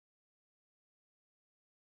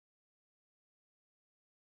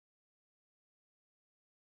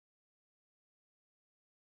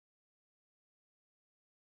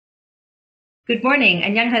Good morning,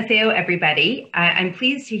 annyeonghaseyo, everybody. I'm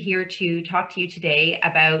pleased to talk to you today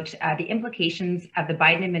about the implications of the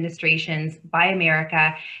Biden administration's Buy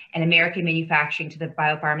America and American manufacturing to the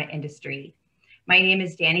biopharma industry. My name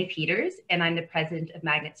is Dani Peters, and I'm the president of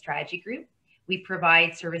Magnet Strategy Group. We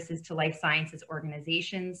provide services to life sciences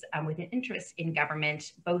organizations with an interest in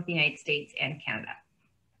government, both the United States and Canada.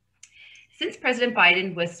 Since President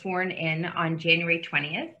Biden was sworn in on January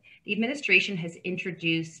 20th, the administration has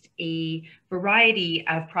introduced a variety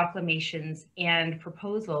of proclamations and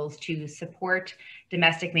proposals to support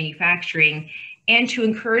domestic manufacturing and to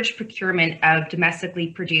encourage procurement of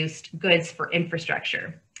domestically produced goods for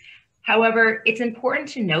infrastructure. However, it's important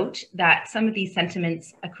to note that some of these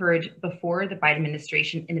sentiments occurred before the Biden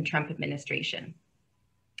administration and the Trump administration.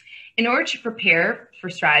 In order to prepare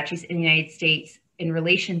for strategies in the United States in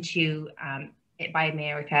relation to Buy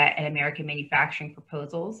America and American manufacturing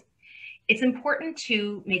proposals, it's important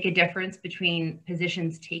to make a difference between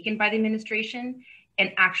positions taken by the administration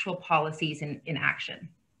and actual policies in action.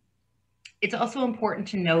 It's also important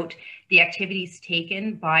to note the activities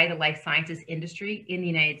taken by the life sciences industry in the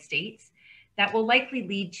United States that will likely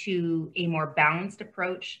lead to a more balanced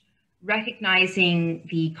approach, recognizing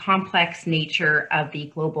the complex nature of the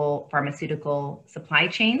global pharmaceutical supply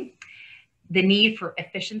chain, the need for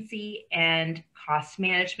efficiency and cost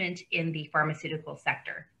management in the pharmaceutical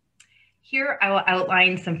sector. Here, I will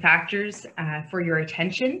outline some factors for your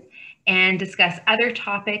attention and discuss other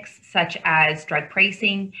topics such as drug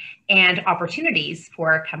pricing and opportunities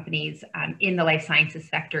for companies in the life sciences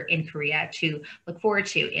sector in Korea to look forward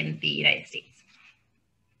to in the United States.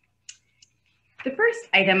 The first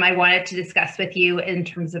item I wanted to discuss with you in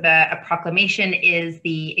terms of a proclamation is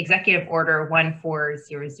the Executive Order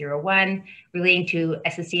 14001 relating to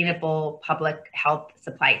a sustainable public health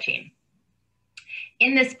supply chain.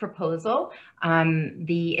 In this proposal,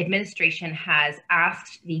 the administration has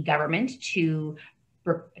asked the government to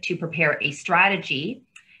prepare a strategy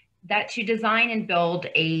to design and build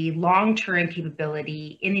a long-term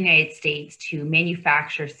capability in the United States to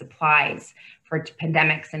manufacture supplies for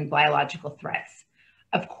pandemics and biological threats.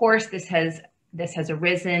 Of course, this has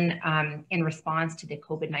arisen in response to the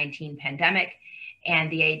COVID-19 pandemic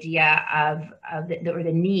and the idea of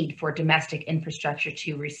the need for domestic infrastructure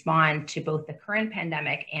to respond to both the current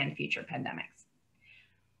pandemic and future pandemics.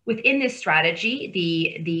 Within this strategy,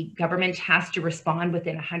 the government has to respond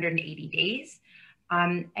within 180 days.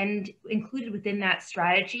 And included within that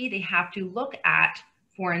strategy, they have to look at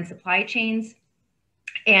foreign supply chains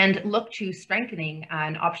and look to strengthening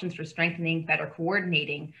and options for strengthening, better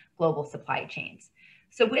coordinating global supply chains.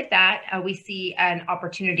 So with that, we see an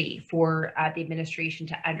opportunity for the administration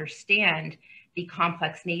to understand the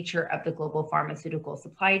complex nature of the global pharmaceutical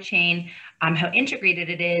supply chain, how integrated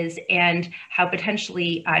it is, and how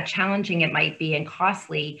potentially challenging it might be and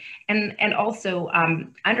costly, and also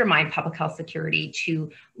undermine public health security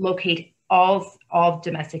to locate all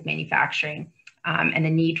domestic manufacturing and the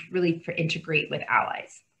need really to integrate with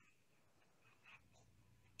allies.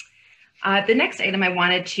 The next item I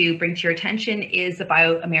wanted to bring to your attention is the Buy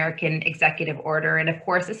American Executive Order. And of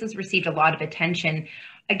course, this has received a lot of attention.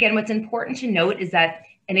 Again, what's important to note is that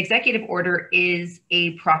an executive order is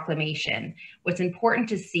a proclamation. What's important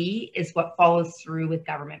to see is what follows through with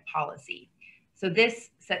government policy. So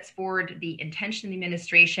this sets forward the intention of the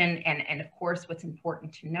administration. And of course, what's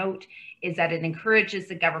important to note is that it encourages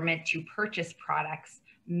the government to purchase products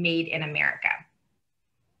made in America.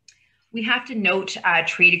 We have to note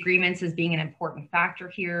trade agreements as being an important factor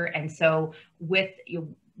here. And so with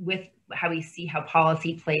how we see how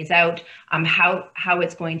policy plays out, how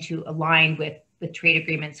it's going to align with trade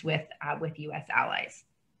agreements with US allies.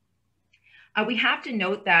 We have to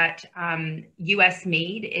note that US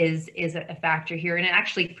made is a factor here, and it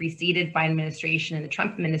actually preceded Biden administration and the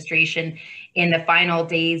Trump administration. In the final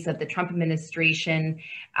days of the Trump administration,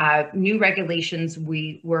 new regulations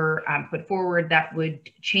were put forward that would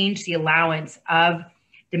change the allowance of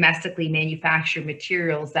domestically manufactured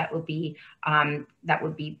materials that would be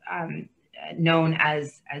known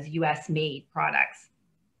as US made products.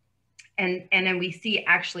 And then we see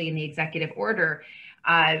actually in the executive order,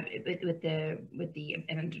 under the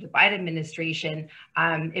Biden administration,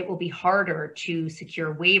 it will be harder to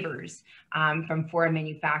secure waivers from foreign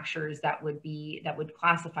manufacturers that would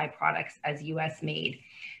classify products as U.S. made.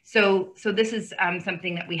 So this is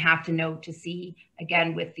something that we have to note to see,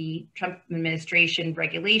 again, with the Trump administration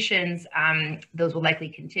regulations, those will likely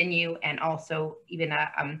continue, and also even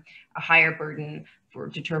a higher burden for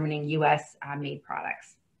determining U.S. made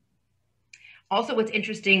products. Also, what's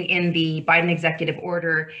interesting in the Biden executive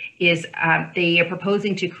order is they are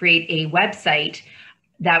proposing to create a website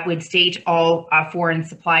that would state all foreign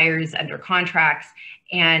suppliers under contracts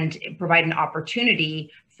and provide an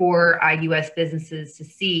opportunity for US businesses to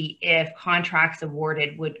see if contracts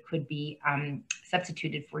awarded could be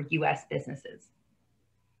substituted for US businesses.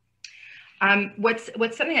 What's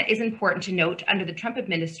something that is important to note, under the Trump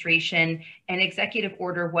administration, an executive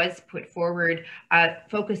order was put forward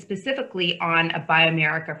focused specifically on a Buy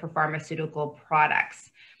America for pharmaceutical products.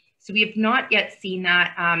 So we have not yet seen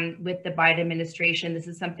that with the Biden administration. This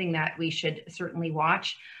is something that we should certainly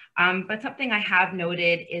watch. But something I have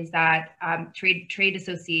noted is that trade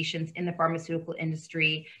associations in the pharmaceutical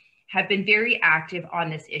industry have been very active on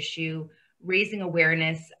this issue, raising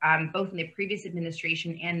awareness both in the previous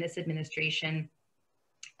administration and this administration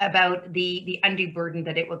about the undue burden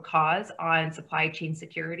that it would cause on supply chain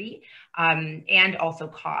security and also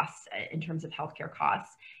costs in terms of healthcare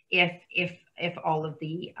costs if all of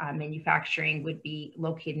the manufacturing would be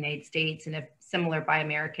located in the United States and if similar Buy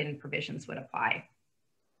American provisions would apply.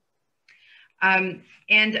 And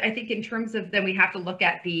I think in terms of, then we have to look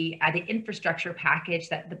at the infrastructure package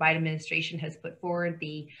that the Biden administration has put forward,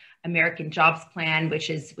 the American Jobs Plan, which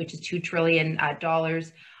is $2 trillion.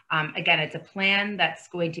 Again, it's a plan that's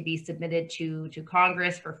going to be submitted to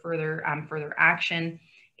Congress for further action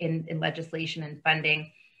in legislation and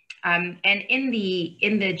funding. And in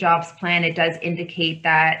the Jobs Plan, it does indicate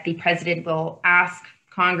that the president will ask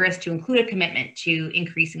Congress to include a commitment to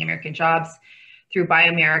increasing American jobs through Buy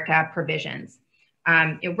America provisions.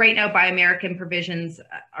 Right now, Buy American provisions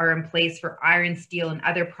are in place for iron, steel, and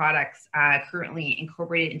other products currently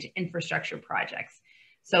incorporated into infrastructure projects.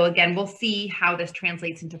 So again, we'll see how this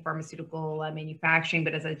translates into pharmaceutical manufacturing.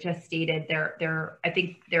 But as I just stated, I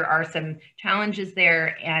think there are some challenges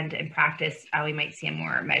there, and in practice, we might see a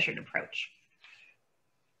more measured approach.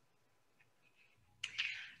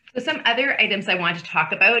 So some other items I want to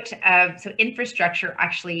talk about. So infrastructure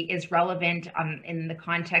actually is relevant in the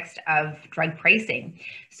context of drug pricing.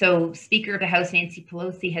 So Speaker of the House Nancy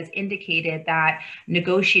Pelosi has indicated that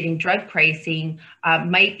negotiating drug pricing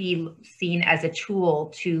might be seen as a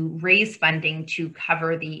tool to raise funding to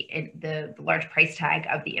cover the large price tag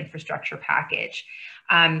of the infrastructure package.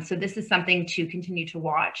 So this is something to continue to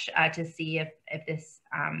watch to see if this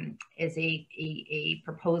is a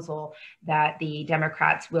proposal that the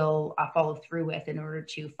Democrats will follow through with in order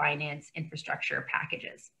to finance infrastructure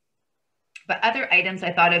packages. But other items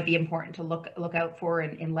I thought it'd be important to look out for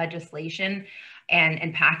in legislation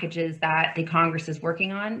and packages that the Congress is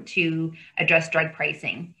working on to address drug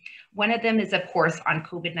pricing. One of them is, of course, on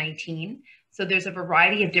COVID-19. So there's a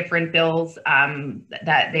variety of different bills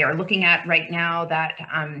that they are looking at right now that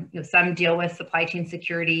some deal with supply chain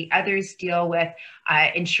security, others deal with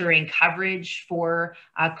ensuring coverage for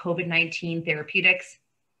COVID-19 therapeutics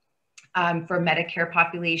for Medicare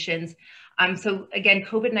populations. So again,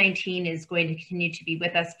 COVID-19 is going to continue to be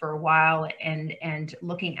with us for a while, and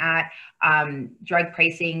looking at drug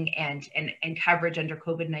pricing and coverage under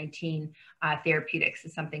COVID-19 therapeutics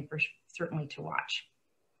is something for certainly to watch.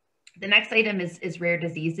 The next item is rare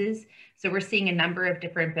diseases. So we're seeing a number of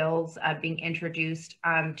different bills being introduced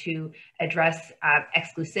to address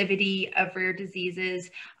exclusivity of rare diseases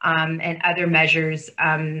and other measures.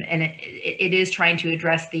 And it is trying to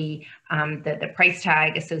address the price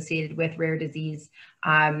tag associated with rare disease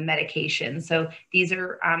medication. So these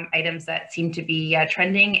are items that seem to be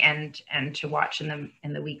trending and to watch in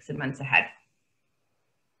the weeks and months ahead.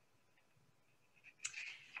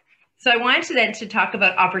 So I wanted to talk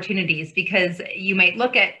about opportunities, because you might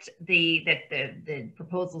look at the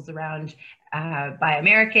proposals around Buy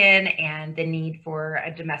American and the need for a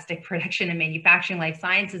domestic production and manufacturing life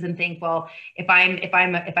sciences and think, well, if I'm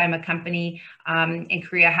a company in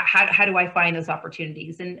Korea, how do I find those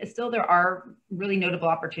opportunities? And still, there are really notable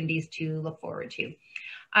opportunities to look forward to.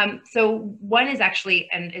 So one is actually,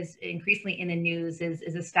 and is increasingly in the news, is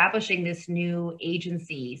establishing this new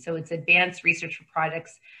agency. So it's Advanced Research for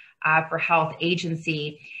Products for Health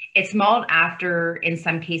Agency. It's modeled after, in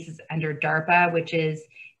some cases, under DARPA, which is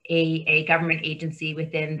a government agency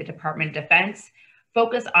within the Department of Defense,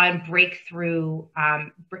 focus on breakthrough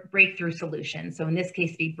solutions. So in this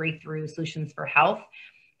case, be breakthrough solutions for health.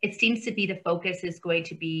 It seems to be the focus is going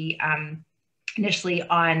to be initially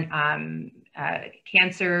on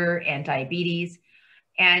cancer and diabetes,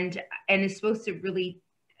 and is supposed to really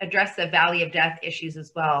address the valley of death issues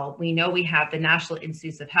as well. We know we have the National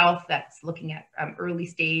Institutes of Health that's looking at early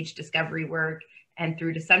stage discovery work and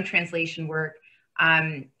through to some translation work.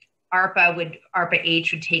 ARPA-H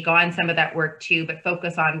would take on some of that work too, but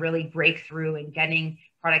focus on really breakthrough and getting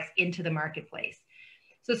products into the marketplace.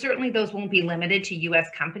 So certainly those won't be limited to US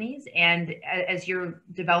companies. And as you're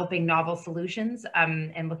developing novel solutions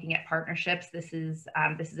and looking at partnerships, this is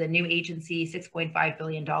a new agency, $6.5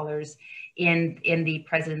 billion in the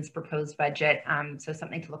president's proposed budget. So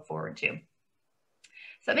something to look forward to.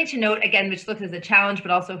 Something to note, again, which looks as a challenge,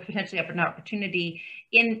 but also potentially an opportunity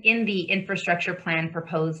in the infrastructure plan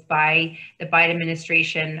proposed by the Biden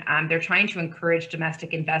administration. They're trying to encourage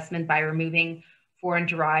domestic investment by removing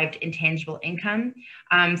foreign-derived intangible income.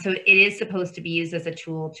 So it is supposed to be used as a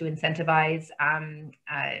tool to incentivize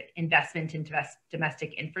investment in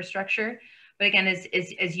domestic infrastructure. But again,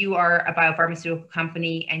 as you are a biopharmaceutical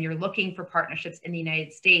company and you're looking for partnerships in the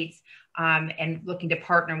United States and looking to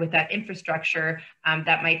partner with that infrastructure,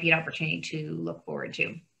 that might be an opportunity to look forward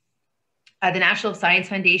to. The National Science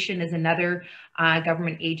Foundation is another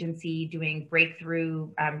government agency doing breakthrough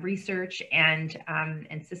research and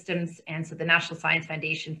systems. And so the National Science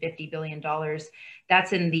Foundation, $50 billion,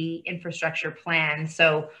 that's in the infrastructure plan.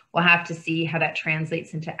 So we'll have to see how that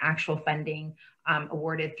translates into actual funding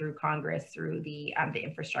awarded through Congress through the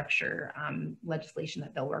infrastructure legislation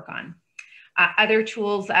that they'll work on. Other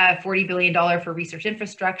tools, $40 billion for research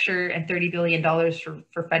infrastructure and $30 billion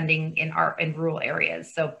for funding in rural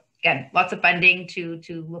areas. So again, lots of funding to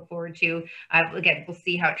look forward to. Again, we'll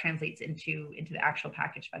see how it translates into the actual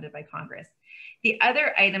package funded by Congress. The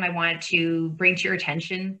other item I want to bring to your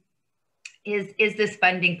attention is this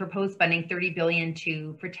funding, proposed funding, $30 billion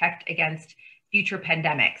to protect against future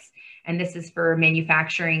pandemics. And this is for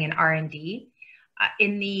manufacturing and R&D.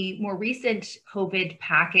 In the more recent COVID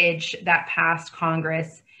package that passed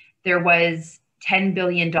Congress, there was $10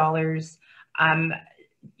 billion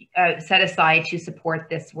set aside to support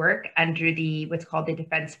this work under what's called the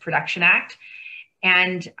Defense Production Act.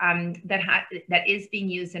 And that is being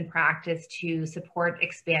used in practice to support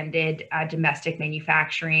expanded domestic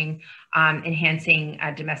manufacturing, enhancing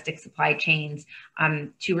domestic supply chains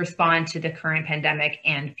to respond to the current pandemic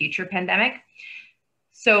and future pandemic.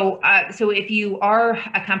 So if you are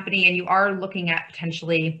a company and you are looking at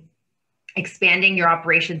potentially expanding your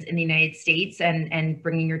operations in the United States and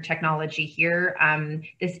bringing your technology here,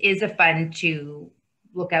 this is a fund to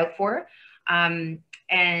look out for. And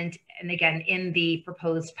again, in the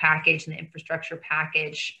proposed package, in the infrastructure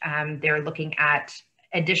package, they're looking at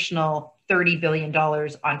additional $30 billion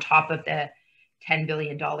on top of the $10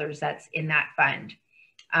 billion that's in that fund.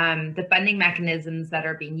 The funding mechanisms that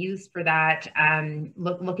are being used for that,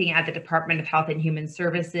 looking at the Department of Health and Human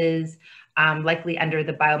Services, likely under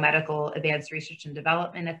the Biomedical Advanced Research and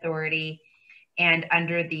Development Authority, and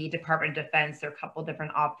under the Department of Defense, there are a couple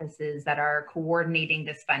different offices that are coordinating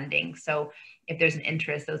this funding. So if there's an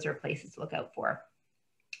interest, those are places to look out for.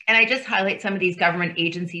 And I just highlight some of these government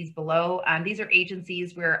agencies below. These are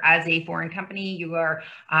agencies where, as a foreign company, you are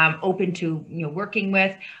open to working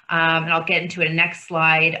with. And I'll get into a next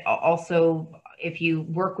slide. Also, if you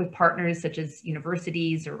work with partners such as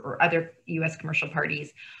universities or other U.S. commercial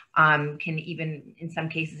parties, can even, in some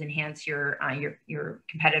cases, enhance your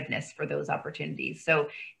competitiveness for those opportunities. So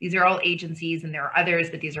these are all agencies, and there are others,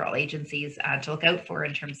 but these are all agencies to look out for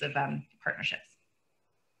in terms of partnerships.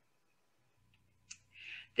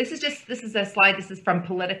 This is a slide. This is from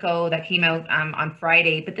Politico that came out on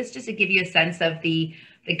Friday, but this just to give you a sense of the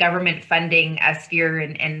government funding sphere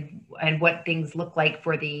and what things look like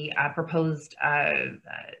for the proposed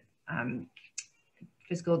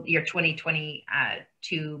fiscal year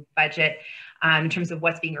 2022 budget in terms of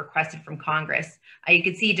what's being requested from Congress. You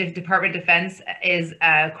can see the Department of Defense is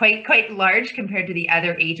quite large compared to the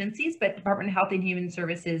other agencies, but Department of Health and Human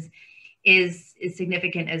Services is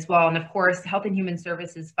significant as well. And of course, Health and Human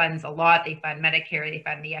Services funds a lot. They fund Medicare, they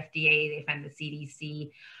fund the FDA, they fund the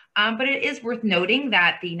CDC. But it is worth noting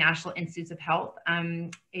that the National Institutes of Health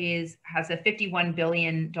has a $51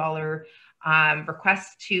 billion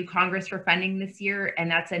request to Congress for funding this year,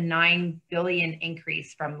 and that's a $9 billion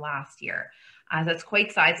increase from last year. That's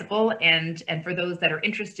quite sizable, and for those that are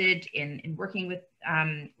interested in working with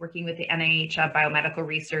the NIH biomedical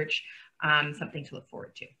research, something to look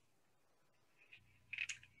forward to.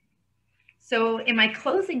 So in my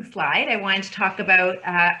closing slide, I wanted to talk about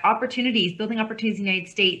building opportunities in the United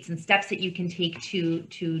States and steps that you can take to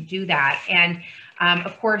do that. And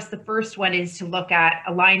of course, the first one is to look at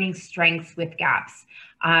aligning strengths with gaps.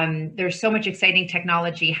 There's so much exciting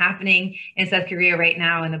technology happening in South Korea right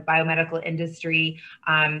now in the biomedical industry,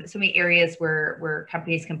 so many areas where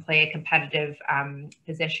companies can play a competitive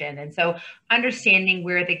position. And so understanding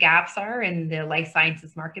where the gaps are in the life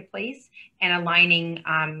sciences marketplace and aligning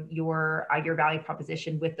your value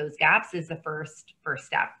proposition with those gaps is the first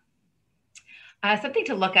step. Something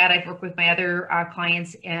to look at, I've worked with my other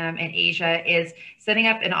clients in Asia, is setting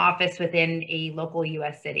up an office within a local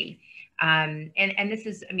US city. And this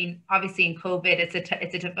is, I mean, obviously in COVID, it's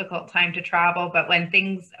a difficult time to travel, but when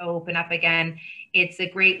things open up again, it's a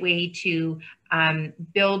great way to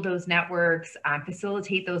build those networks,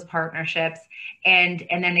 facilitate those partnerships, and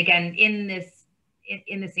then again, in this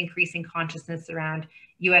increasing consciousness around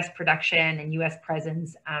U.S. production and U.S.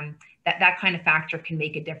 presence, that kind of factor can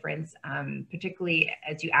make a difference, particularly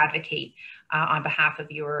as you advocate on behalf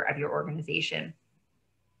of your organization.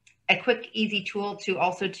 A quick, easy tool to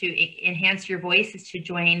enhance your voice is to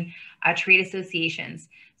join trade associations.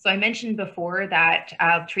 So I mentioned before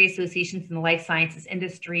that trade associations in the life sciences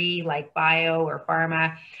industry, like bio or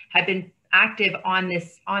pharma, have been active on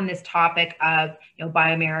this topic of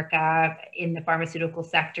Buy America in the pharmaceutical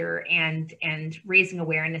sector, and raising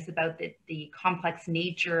awareness about the complex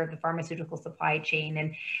nature of the pharmaceutical supply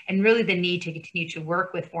chain, and really the need to continue to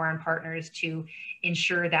work with foreign partners to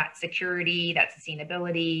ensure that security, that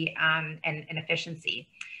sustainability, and efficiency.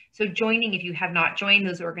 So joining, if you have not joined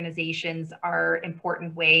those organizations, are an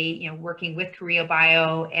important way, working with Korea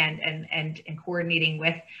Bio and coordinating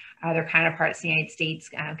with their counterparts in the United States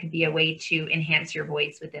could be a way to enhance your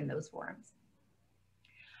voice within those forums.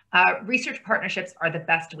 Research partnerships are the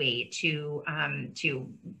best way to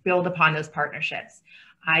build upon those partnerships.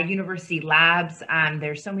 University labs,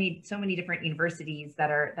 there's so many different universities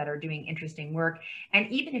that are doing interesting work, and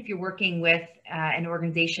even if you're working with an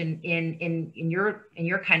organization in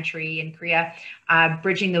your country, in Korea,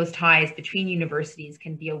 bridging those ties between universities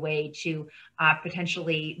can be a way to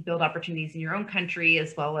potentially build opportunities in your own country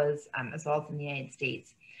as well as in the United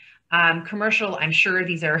States. Commercial, I'm sure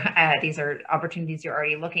these are opportunities you're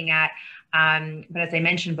already looking at. But as I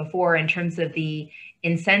mentioned before, in terms of the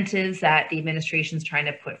incentives that the administration is trying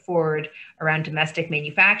to put forward around domestic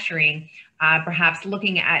manufacturing, perhaps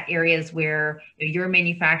looking at areas where your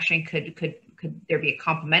manufacturing could there be a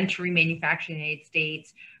complementary manufacturing in the United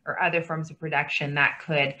States or other forms of production that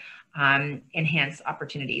could enhance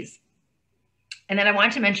opportunities. And then I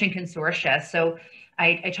want to mention consortia. So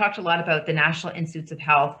I talked a lot about the National Institutes of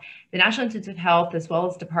Health. The National Institutes of Health, as well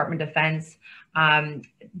as Department of Defense,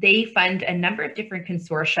 they fund a number of different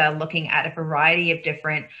consortia looking at a variety of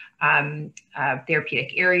different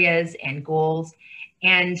therapeutic areas and goals.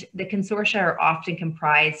 And the consortia are often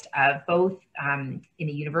comprised of both in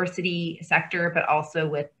the university sector, but also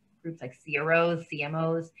with groups like CROs,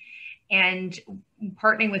 CMOs. And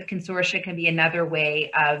partnering with consortia can be another way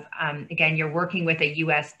of, again, you're working with a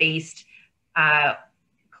US-based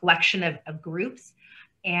collection of groups.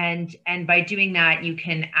 And by doing that, you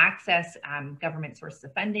can access government sources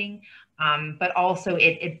of funding, but also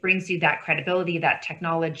it brings you that credibility, that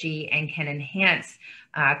technology, and can enhance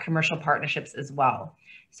commercial partnerships as well.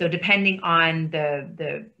 So depending on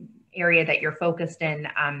the area that you're focused in,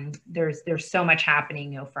 there's so much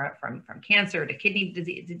happening, from cancer to kidney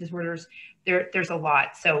disease disorders. There's a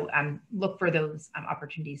lot. So look for those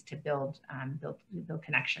opportunities to build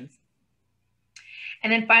connections.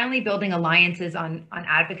 And then finally, building alliances on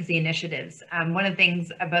advocacy initiatives. One of the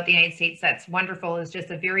things about the United States that's wonderful is just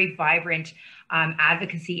a very vibrant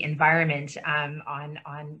advocacy environment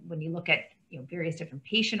on when you look at various different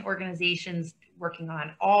patient organizations working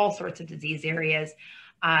on all sorts of disease areas.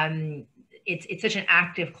 It's such an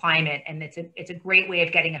active climate, and it's a great way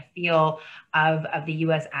of getting a feel of the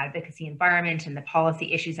U.S. advocacy environment and the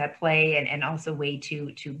policy issues at play, and also a way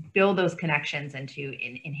to build those connections and to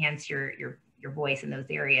enhance your voice in those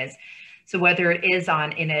areas. So whether it is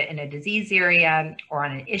in a disease area or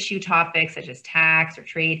on an issue topic such as tax or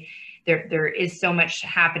trade, there is so much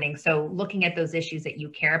happening. So looking at those issues that you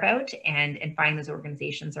care about and finding those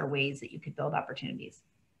organizations are ways that you could build opportunities.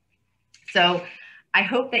 So I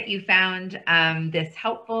hope that you found this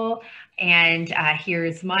helpful, and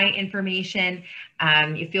here's my information.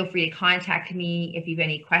 You feel free to contact me if you have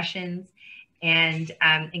any questions. And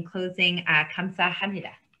in closing,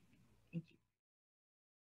 감사합니다.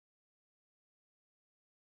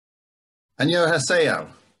 안녕하세요.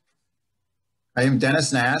 I am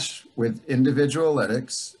Dennis Nash with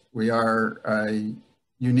IndividuALLytics. We are a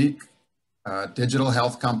unique digital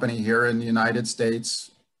health company here in the United States,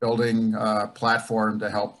 building a platform to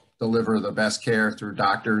help deliver the best care through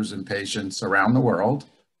doctors and patients around the world.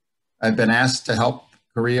 I've been asked to help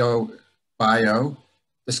Korea Bio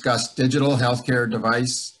discuss digital healthcare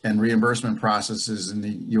device and reimbursement processes in the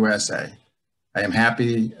USA. I am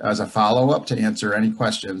happy as a follow-up to answer any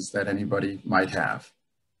questions that anybody might have.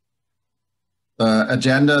 The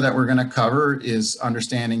agenda that we're going to cover is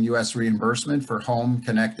understanding U.S. reimbursement for home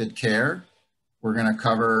connected care. We're going to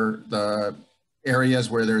cover the areas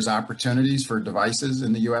where there's opportunities for devices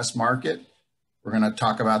in the US market. We're going to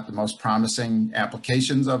talk about the most promising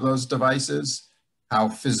applications of those devices, how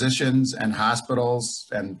physicians and hospitals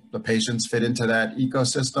and the patients fit into that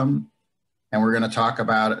ecosystem. And we're going to talk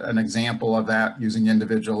about an example of that using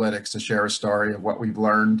IndividuALLytics to share a story of what we've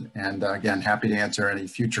learned. And again, happy to answer any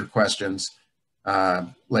future questions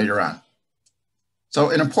later on. So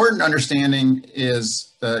an important understanding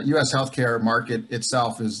is the US healthcare market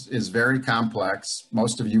itself is very complex.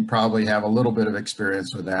 Most of you probably have a little bit of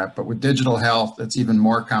experience with that, but with digital health, it's even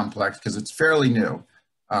more complex because it's fairly new,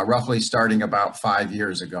 roughly starting about 5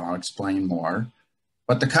 years ago. I'll explain more.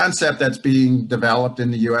 But the concept that's being developed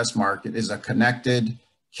in the US market is a connected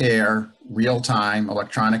care, real-time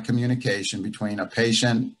electronic communication between a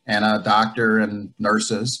patient and a doctor and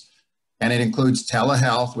nurses. And it includes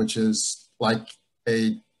telehealth, which is like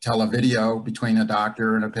a televideo between a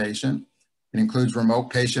doctor and a patient. It includes remote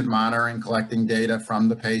patient monitoring, collecting data from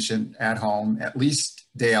the patient at home, at least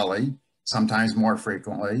daily, sometimes more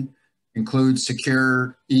frequently. Includes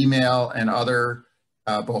secure email and other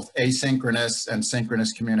both asynchronous and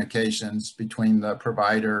synchronous communications between the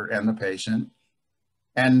provider and the patient.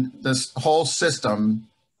 And this whole system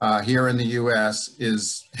here in the US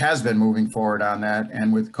has been moving forward on that.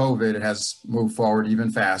 And with COVID, it has moved forward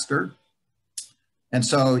even faster. And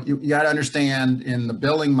so you got to understand in the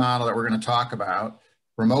billing model that we're going to talk about,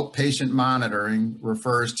 remote patient monitoring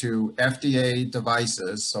refers to FDA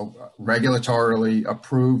devices, so regulatorily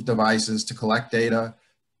approved devices to collect data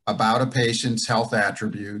about a patient's health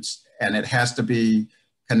attributes, and it has to be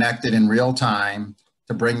connected in real time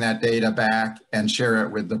to bring that data back and share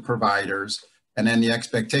it with the providers. And then the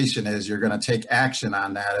expectation is you're going to take action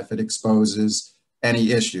on that if it exposes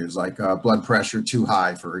any issues like blood pressure too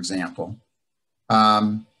high, for example.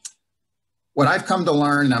 What I've come to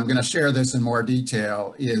learn, and I'm going to share this in more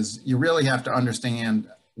detail, is you really have to understand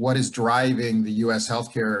what is driving the US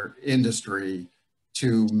healthcare industry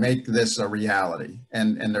to make this a reality.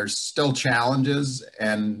 And there's still challenges,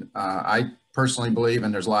 and I personally believe,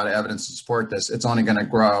 and there's a lot of evidence to support this, it's only going to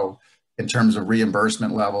grow in terms of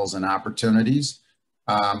reimbursement levels and opportunities.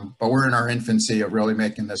 But we're in our infancy of really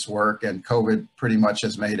making this work, and COVID pretty much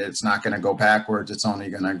has made it. It's not going to go backwards, it's only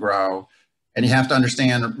going to grow. And you have to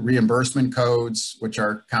understand reimbursement codes, which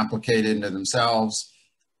are complicated into themselves.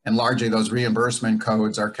 And largely those reimbursement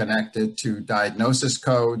codes are connected to diagnosis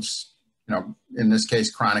codes, in this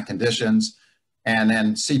case, chronic conditions, and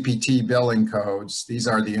then CPT billing codes. These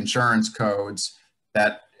are the insurance codes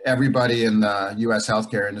that everybody in the US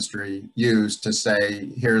healthcare industry use to say,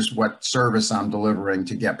 here's what service I'm delivering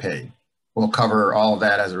to get paid. We'll cover all of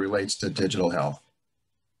that as it relates to digital health.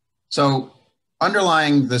 So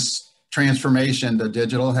underlying this transformation to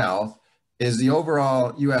digital health is the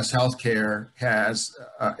overall US healthcare has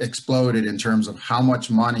exploded in terms of how much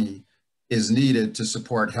money is needed to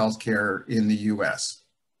support healthcare in the US.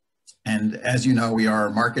 And as you know, we are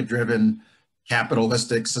a market-driven,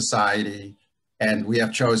 capitalistic society, and we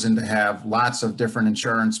have chosen to have lots of different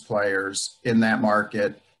insurance players in that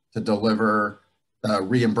market to deliver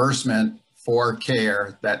reimbursement for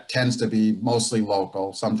care that tends to be mostly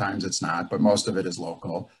local. Sometimes it's not, but most of it is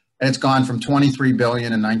local. And it's gone from 23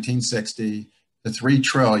 billion in 1960 to 3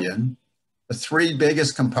 trillion. The 3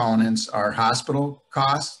 biggest components are hospital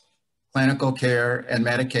costs, clinical care, and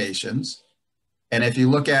medications. And if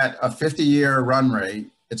you look at a 50-year run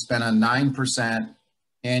rate, it's been a 9%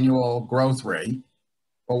 annual growth rate.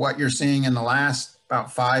 But what you're seeing in the last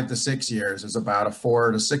about 5 to 6 years is about a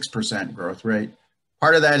 4 to 6% growth rate.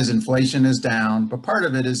 Part of that is inflation is down, but part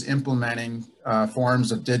of it is implementing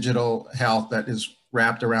forms of digital health that is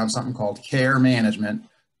wrapped around something called care management,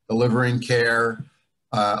 delivering care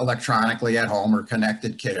electronically at home or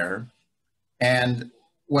connected care. And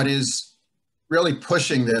what is really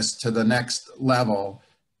pushing this to the next level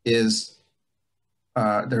is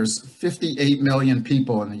there's 58 million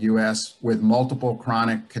people in the US with multiple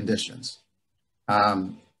chronic conditions.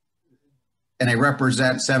 And they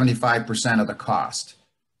represent 75% of the cost.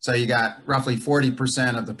 So you got roughly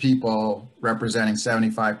 40% of the people representing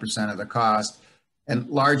 75% of the cost. And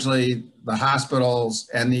largely the hospitals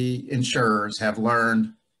and the insurers have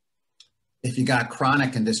learned if you got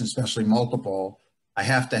chronic conditions, especially multiple, I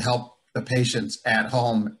have to help the patients at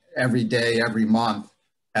home every day, every month,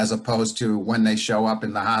 as opposed to when they show up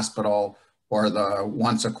in the hospital or the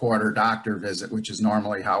once a quarter doctor visit, which is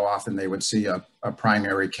normally how often they would see a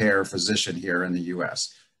primary care physician here in the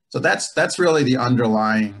US. So that's really the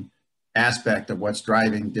underlying aspect of what's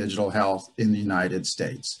driving digital health in the United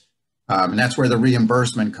States. And that's where the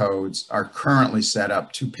reimbursement codes are currently set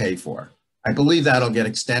up to pay for. I believe that'll get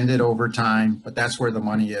extended over time, but that's where the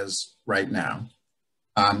money is right now.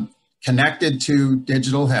 Connected to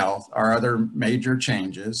digital health are other major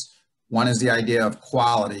changes. One is the idea of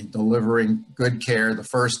quality, delivering good care the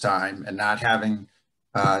first time and not having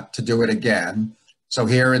to do it again. So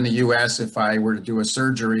here in the US, if I were to do a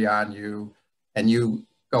surgery on you and you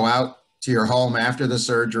go out to your home after the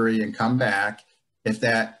surgery and come back, if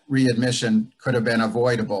that readmission could have been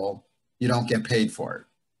avoidable, you don't get paid for it.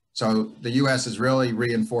 So the US is really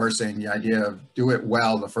reinforcing the idea of do it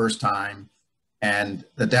well the first time, and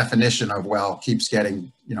the definition of well keeps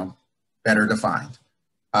getting, better defined.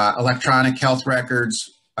 Electronic health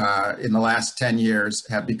records in the last 10 years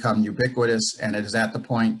have become ubiquitous, and it is at the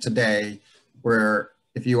point today where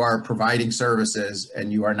if you are providing services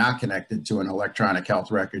and you are not connected to an electronic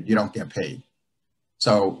health record, you don't get paid.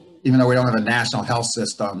 So even though we don't have a national health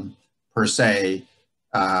system per se,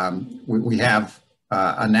 we have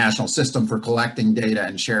a national system for collecting data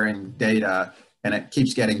and sharing data, and it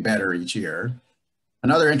keeps getting better each year.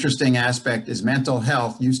 Another interesting aspect is mental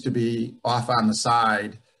health used to be off on the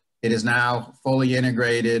side. It is now fully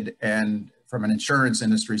integrated and from an insurance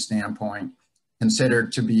industry standpoint,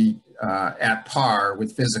 considered to be at par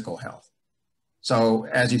with physical health. So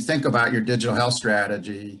as you think about your digital health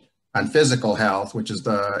strategy on physical health, which is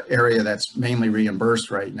the area that's mainly reimbursed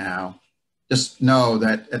right now, just know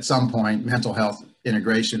that at some point, mental health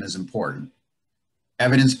integration is important.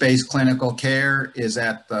 Evidence-based clinical care is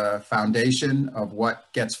at the foundation of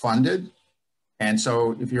what gets funded. And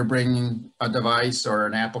so if you're bringing a device or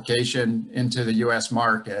an application into the US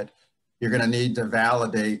market, you're going to need to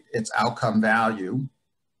validate its outcome value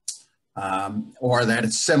or that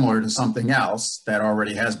it's similar to something else that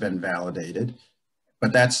already has been validated.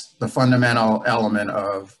 But that's the fundamental element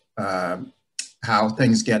of how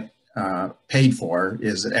things get paid for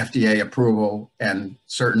is that FDA approval and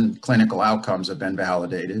certain clinical outcomes have been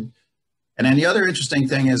validated. And then the other interesting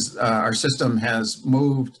thing is our system has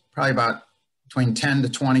moved probably about between 10 to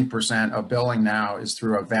 20% of billing now is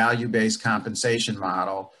through a value-based compensation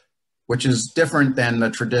model, which is different than the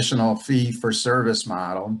traditional fee-for-service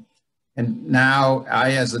model. And now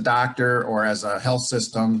I, as a doctor or as a health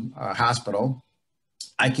system, hospital,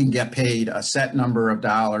 I can get paid a set number of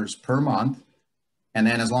dollars per month. And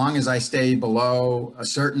then as long as I stay below a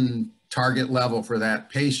certain target level for that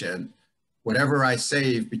patient, whatever I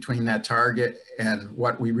save between that target and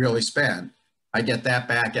what we really spent, I get that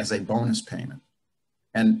back as a bonus payment.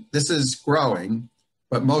 And this is growing,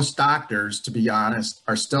 but most doctors, to be honest,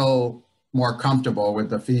 are still more comfortable with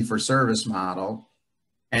the fee-for-service model.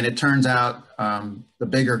 And it turns out the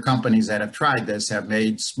bigger companies that have tried this have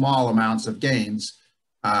made small amounts of gains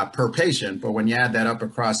per patient, but when you add that up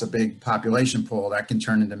across a big population pool, that can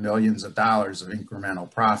turn into millions of dollars of incremental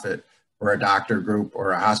profit for a doctor group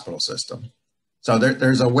or a hospital system. So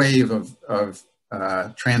there's a wave of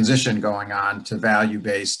transition going on to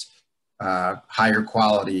value-based, higher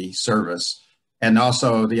quality service. And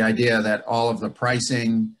also the idea that all of the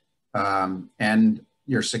pricing and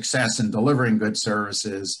your success in delivering good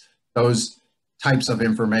services, those types of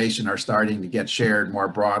information are starting to get shared more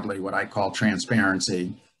broadly, what I call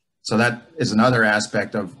transparency. So that is another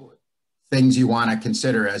aspect of things you want to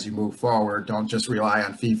consider as you move forward. Don't just rely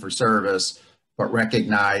on fee for service, but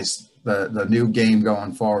recognize the new game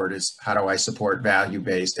going forward is how do I support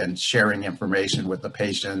value-based and sharing information with the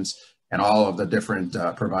patients and all of the different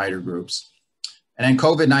provider groups. And then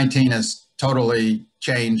COVID-19 has totally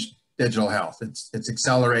changed digital health. It's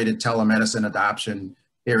accelerated telemedicine adoption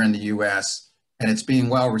here in the US. And it's being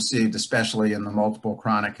well received, especially in the multiple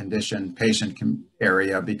chronic condition patient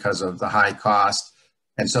area because of the high cost.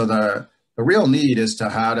 And so the real need is to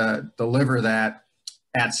how to deliver that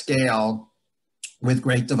at scale with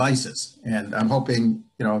great devices. And I'm hoping,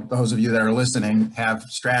 those of you that are listening have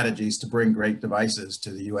strategies to bring great devices to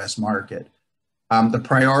the US market. The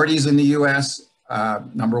priorities in the US,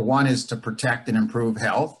 number one is to protect and improve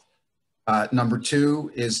health. Number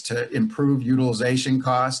two is to improve utilization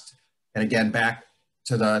cost. And again, back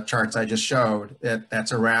to the charts I just showed,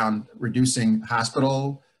 that's around reducing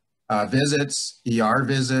hospital visits, ER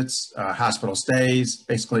visits, hospital stays,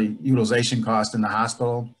 basically utilization cost in the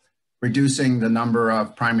hospital, reducing the number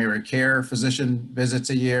of primary care physician visits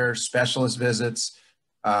a year, specialist visits.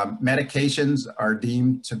 Medications are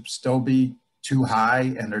deemed to still be too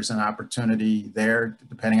high, and there's an opportunity there,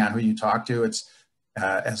 depending on who you talk to. It's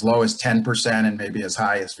as low as 10% and maybe as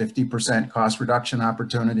high as 50% cost reduction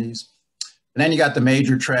opportunities. And then you got the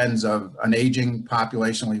major trends of an aging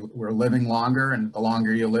population. We're living longer, and the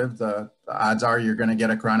longer you live, the odds are you're going to get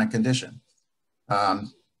a chronic condition.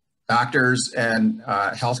 Doctors and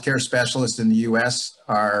healthcare specialists in the US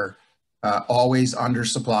are always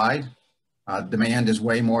undersupplied. Demand is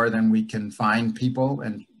way more than we can find people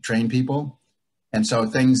and train people. And so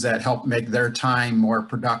things that help make their time more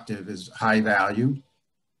productive is high value.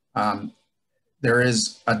 There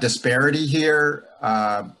is a disparity here,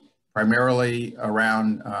 primarily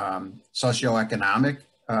around socioeconomic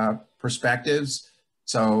perspectives.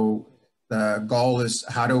 So the goal is,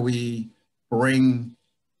 how do we bring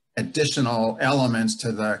additional elements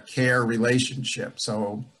to the care relationship?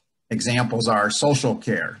 So examples are social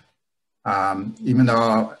care. Even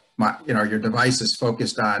though your device is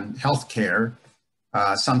focused on healthcare,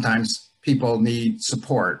 sometimes people need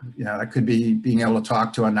support. That could be being able to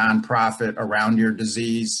talk to a nonprofit around your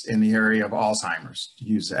disease in the area of Alzheimer's, to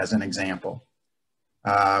use as an example.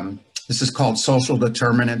 This is called social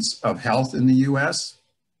determinants of health in the US.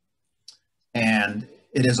 And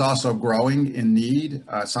it is also growing in need.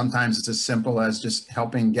 Sometimes it's as simple as just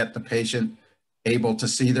helping get the patient able to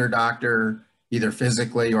see their doctor either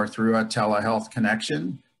physically or through a telehealth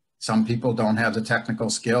connection. Some people don't have the technical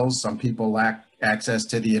skills. Some people lack access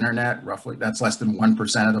to the internet. Roughly, that's less than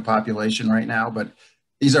 1% of the population right now. But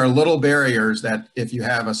these are little barriers that, if you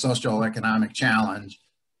have a socioeconomic challenge,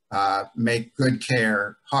 make good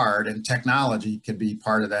care hard, and technology could be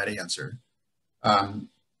part of that answer.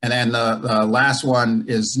 And then the last one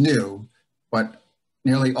is new, but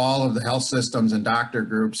nearly all of the health systems and doctor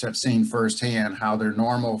groups have seen firsthand how their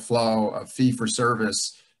normal flow of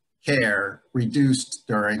fee-for-service care reduced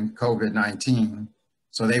during COVID-19.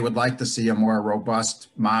 So they would like to see a more robust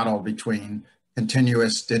model between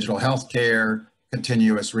continuous digital health care,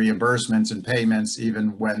 continuous reimbursements and payments,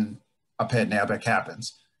 even when a pandemic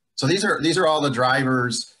happens. So these are all the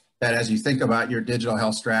drivers that, as you think about your digital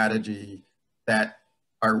health strategy, that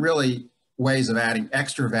are really ways of adding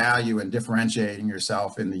extra value and differentiating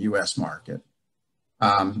yourself in the US market.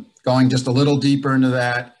 Going just a little deeper into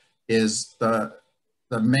that is the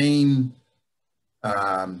main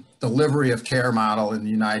delivery of care model in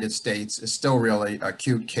the United States is still really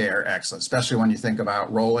acute care excellence, especially when you think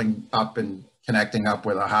about rolling up and connecting up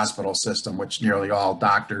with a hospital system, which nearly all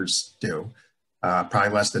doctors do. Probably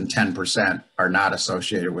less than 10% are not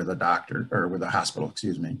associated with a doctor or with a hospital,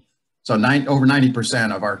 excuse me. So over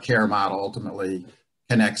 90% of our care model ultimately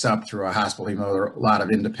connects up through a hospital, even though there are a lot of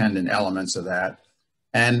independent elements of that.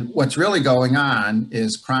 And what's really going on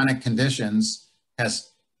is chronic conditions has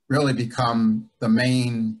really become the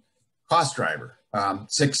main cost driver.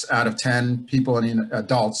 6 out of 10 people,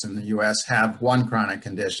 adults in the US, have one chronic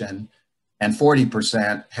condition, and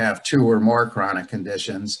 40% have 2 or more chronic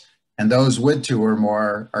conditions. And those with 2 or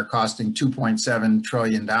more are costing $2.7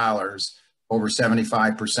 trillion, over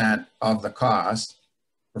 75% of the cost,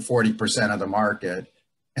 for 40% of the market.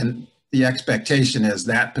 And the expectation is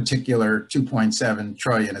that particular 2.7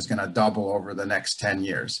 trillion is going to double over the next 10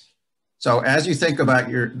 years. So as you think about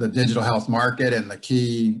the digital health market and the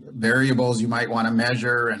key variables you might want to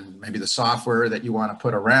measure, and maybe the software that you want to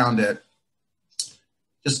put around it,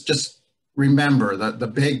 just remember that the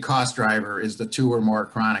big cost driver is the 2 or more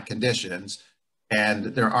chronic conditions. And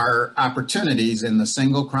there are opportunities in the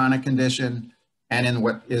single chronic condition and in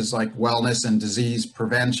what is like wellness and disease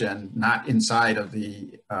prevention, not inside of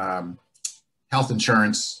the health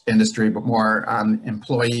insurance industry, but more on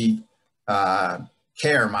employee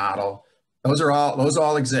care model. Those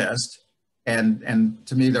all exist. And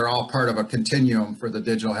to me, they're all part of a continuum for the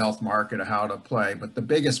digital health market of how to play. But the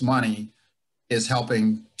biggest money is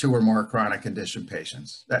helping 2 or more chronic condition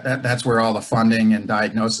patients. That's where all the funding and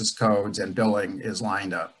diagnosis codes and billing is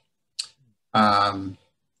lined up.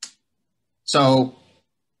 So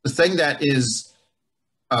the thing that is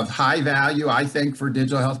of high value, I think, for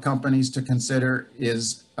digital health companies to consider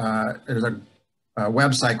is there's a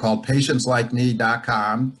website called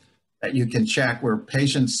patientslikeme.com that you can check, where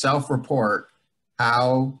patients self-report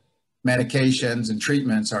how medications and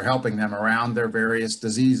treatments are helping them around their various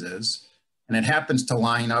diseases. And it happens to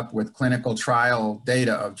line up with clinical trial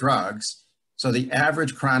data of drugs. So the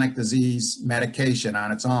average chronic disease medication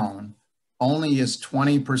on its own only is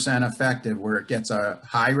 20% effective, where it gets a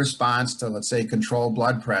high response to, let's say, control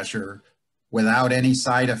blood pressure without any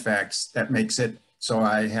side effects that makes it so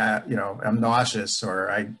I have, I'm nauseous,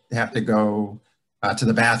 or I have to go to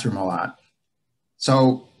the bathroom a lot.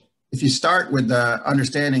 So if you start with the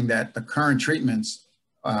understanding that the current treatments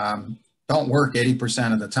don't work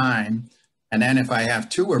 80% of the time, and then if I have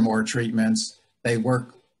 2 or more treatments, they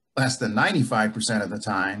work less than 95% of the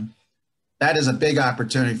time, that is a big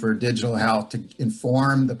opportunity for digital health to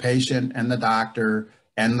inform the patient and the doctor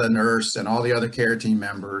and the nurse and all the other care team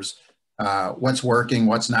members what's working,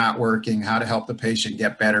 what's not working, how to help the patient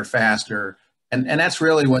get better faster. And that's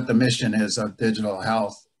really what the mission is of digital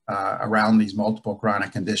health around these multiple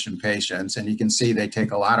chronic condition patients. And you can see they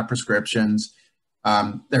take a lot of prescriptions.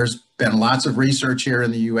 There's been lots of research here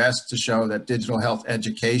in the US to show that digital health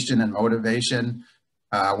education and motivation,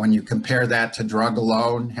 when you compare that to drug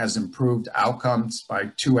alone, has improved outcomes by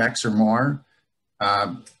 2x or more.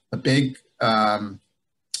 The big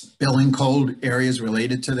billing code areas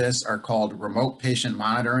related to this are called remote patient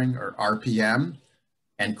monitoring, or RPM,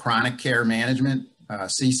 and chronic care management,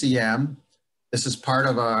 CCM. This is part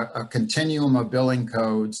of a continuum of billing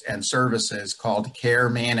codes and services called care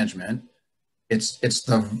management. It's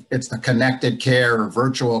the connected care or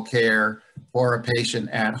virtual care for a patient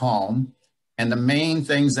at home. And the main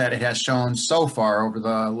things that it has shown so far over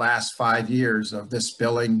the last 5 years of this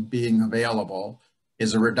billing being available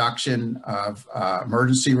is a reduction of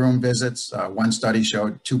emergency room visits. One study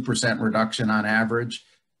showed 2% reduction on average.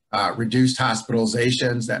 Reduced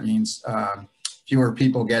hospitalizations, that means fewer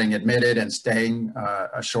people getting admitted and staying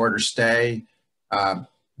a shorter stay.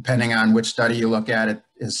 Depending on which study you look at, it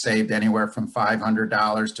is saved anywhere from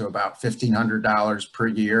 $500 to about $1,500 per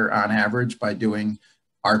year on average by doing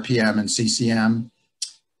RPM and CCM.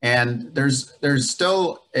 And there's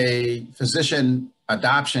still a physician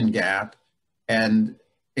adoption gap, and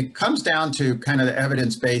it comes down to kind of the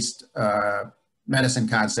evidence-based medicine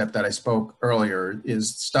concept that I spoke earlier.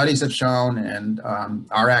 Is studies have shown, and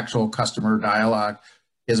our actual customer dialogue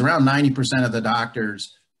is around 90% of the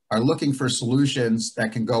doctors are looking for solutions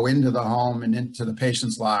that can go into the home and into the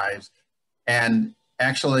patient's lives and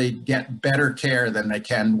actually get better care than they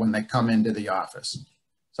can when they come into the office.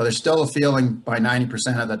 So there's still a feeling by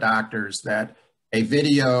 90% of the doctors that a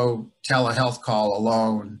video telehealth call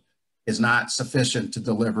alone is not sufficient to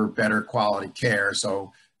deliver better quality care.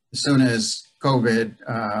 So as soon as COVID,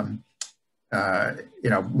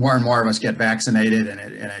 more and more of us get vaccinated and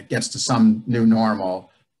it gets to some new normal,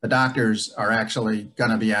 the doctors are actually going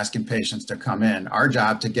to be asking patients to come in. Our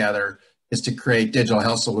job together is to create digital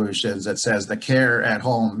health solutions that says the care at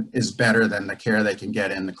home is better than the care they can get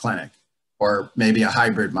in the clinic, or maybe a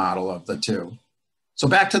hybrid model of the two. So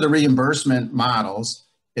back to the reimbursement models.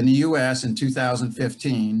 In the US in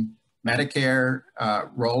 2015, Medicare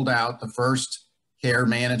rolled out the first care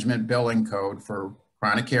management billing code for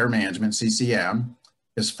chronic care management, CCM,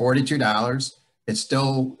 is $42. It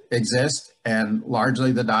still exists, and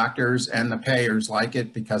largely the doctors and the payers like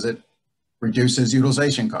it because it reduces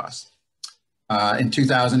utilization costs. In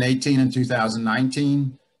 2018 and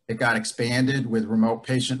 2019, it got expanded with remote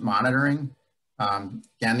patient monitoring.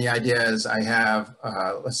 Again, the idea is I have,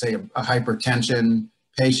 let's say, a hypertension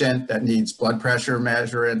patient that needs blood pressure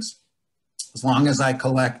measurements. As long as I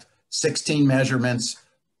collect 16 measurements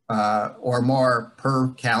or more per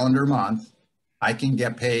calendar month, I can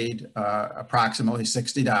get paid approximately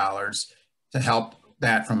 $60 to help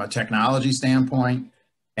that from a technology standpoint,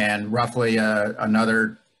 and roughly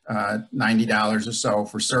another $90 or so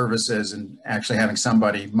for services and actually having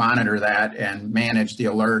somebody monitor that and manage the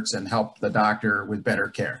alerts and help the doctor with better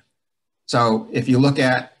care. So if you look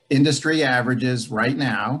at industry averages right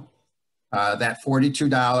now, that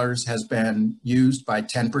 $42 has been used by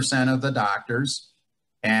 10% of the doctors.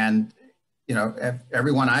 And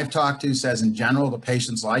everyone I've talked to says in general, the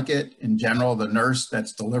patients like it. In general, the nurse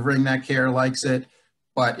that's delivering that care likes it,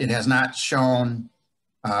 but it has not shown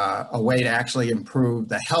a way to actually improve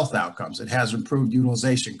the health outcomes. It has improved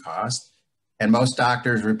utilization costs, and most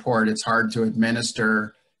doctors report it's hard to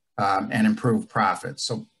administer and improve profits.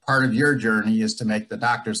 So part of your journey is to make the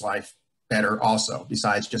doctor's life better also,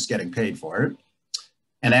 besides just getting paid for it.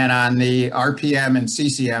 And then on the RPM and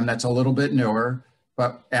CCM, that's a little bit newer,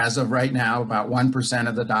 but as of right now, about 1%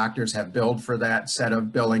 of the doctors have billed for that set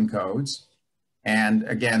of billing codes. And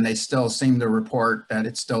again, they still seem to report that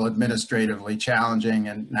it's still administratively challenging.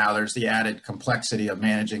 And now there's the added complexity of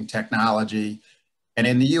managing technology. And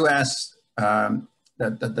in the US,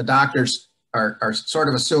 the doctors are sort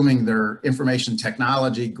of assuming their information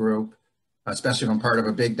technology group, especially if I'm part of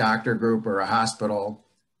a big doctor group or a hospital,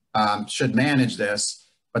 should manage this.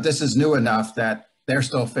 But this is new enough that they're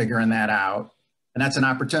still figuring that out. And that's an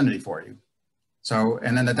opportunity for you. So,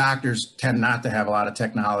 and then the doctors tend not to have a lot of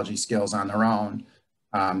technology skills on their own.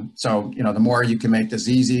 So, the more you can make this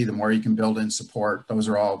easy, the more you can build in support. Those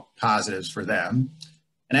are all positives for them.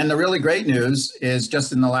 And then the really great news is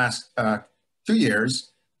just in the last 2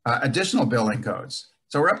 years, additional billing codes.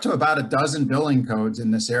 So we're up to about a dozen billing codes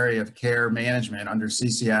in this area of care management under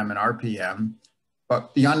CCM and RPM.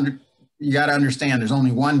 But you got to understand there's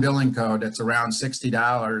only one billing code that's around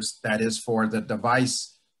 $60 that is for the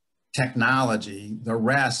device technology. The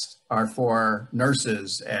rest are for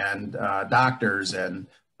nurses and doctors and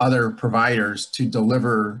other providers to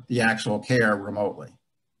deliver the actual care remotely.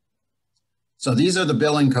 So these are the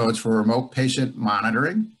billing codes for remote patient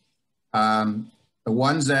monitoring. The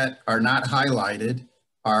ones that are not highlighted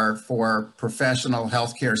are for professional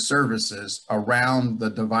healthcare services around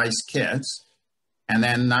the device kits. And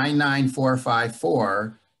then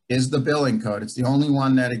 99454 is the billing code. It's the only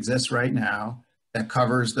one that exists right now that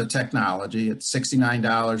covers the technology. It's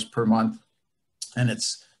 $69 per month, and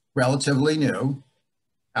it's relatively new.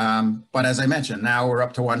 But as I mentioned, now we're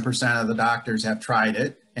up to 1% of the doctors have tried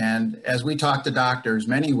it. And as we talk to doctors,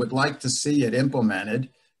 many would like to see it implemented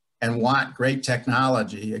and want great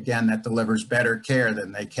technology, again, that delivers better care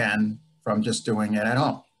than they can from just doing it at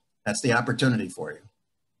home. That's the opportunity for you.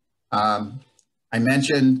 I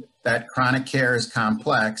mentioned that chronic care is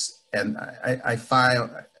complex, and I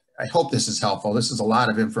hope this is helpful. This is a lot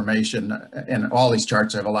of information, and all these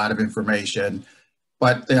charts have a lot of information.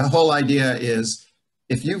 But the whole idea is,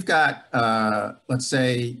 if you've got, let's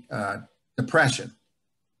say, depression,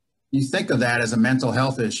 you think of that as a mental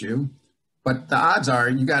health issue, but the odds are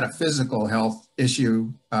you got a physical health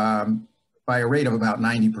issue by a rate of about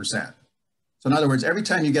 90%. So in other words, every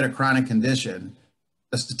time you get a chronic condition,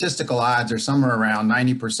 the statistical odds are somewhere around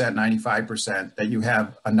 90%, 95% that you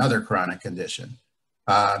have another chronic condition.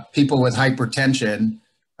 People with hypertension,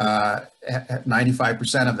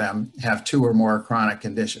 95% of them have 2 or more chronic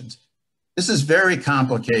conditions. This is very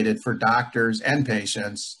complicated for doctors and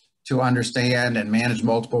patients to understand and manage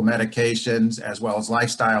multiple medications as well as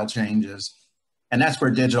lifestyle changes. And that's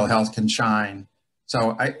where digital health can shine.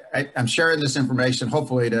 So I'm sharing this information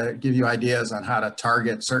hopefully to give you ideas on how to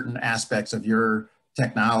target certain aspects of your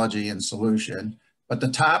technology and solution. But the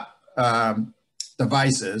top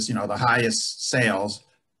devices, you know, the highest sales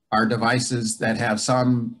are devices that have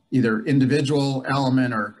some either individual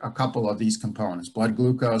element or a couple of these components: blood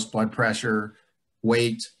glucose, blood pressure,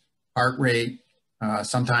 weight, heart rate,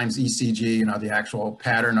 sometimes ECG, you know, the actual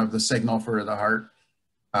pattern of the signal for the heart,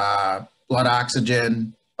 blood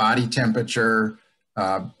oxygen, body temperature,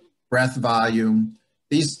 breath volume.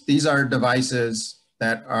 These are devices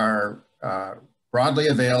that are broadly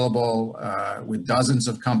available with dozens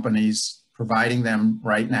of companies providing them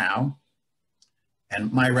right now.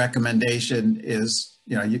 And my recommendation is,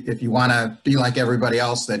 you know, if you want to be like everybody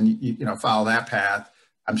else, then you know, follow that path.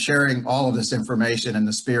 I'm sharing all of this information in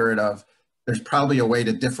the spirit of there's probably a way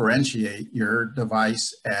to differentiate your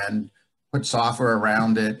device and put software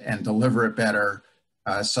around it and deliver it better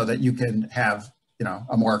so that you can have, you know,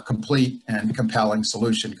 a more complete and compelling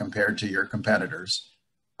solution compared to your competitors.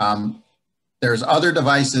 There's other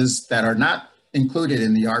devices that are not included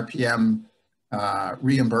in the RPM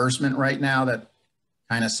reimbursement right now that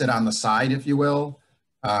kind of sit on the side, if you will.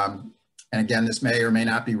 And again, this may or may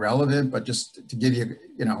not be relevant, but just to give you,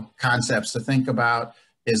 you know, concepts to think about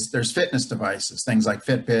is there's fitness devices, things like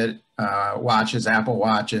Fitbit, watches, Apple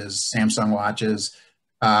watches, Samsung watches,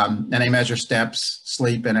 and they measure steps,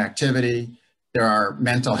 sleep, and activity. There are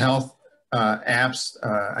mental health apps.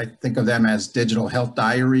 I think of them as digital health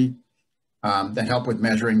diary that help with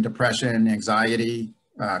measuring depression, anxiety,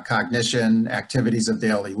 cognition, activities of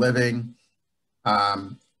daily living.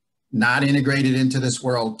 Not integrated into this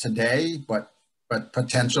world today, but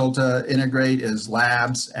potential to integrate is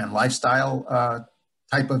labs and lifestyle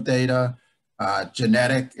type of data,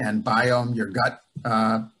 genetic and biome, your gut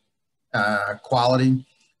quality.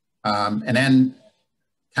 And then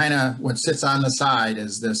kind of what sits on the side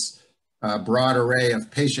is this broad array of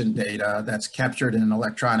patient data that's captured in an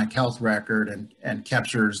electronic health record and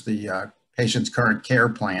captures the patient's current care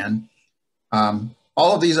plan.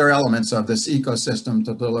 All of these are elements of this ecosystem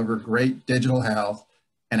to deliver great digital health.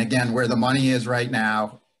 And again, where the money is right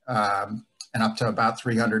now, and up to about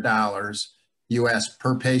 $300 US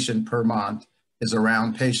per patient per month, is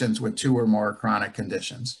around patients with 2 or more chronic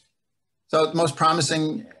conditions. So the most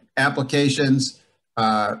promising applications,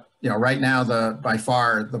 you know, right now, by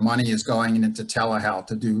far, the money is going into telehealth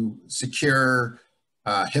to do secure,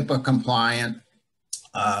 HIPAA compliant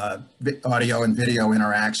audio and video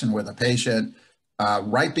interaction with a patient.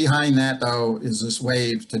 Right behind that, though, is this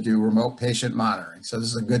wave to do remote patient monitoring. So this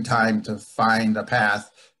is a good time to find a path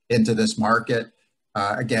into this market.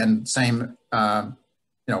 Again, same, you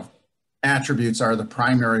know, attributes are the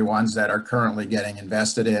primary ones that are currently getting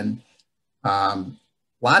invested in.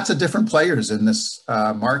 Lots of different players in this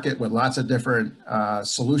market with lots of different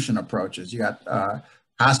solution approaches. You got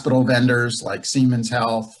hospital vendors like Siemens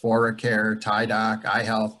Health, Foracare, TiDoc,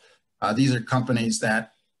 iHealth. These are companies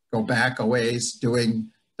that go back a ways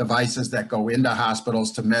doing devices that go into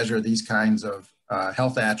hospitals to measure these kinds of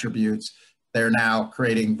health attributes. They're now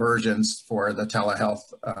creating versions for the telehealth,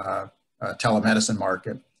 telemedicine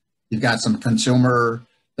market. You've got some consumer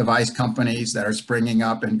device companies that are springing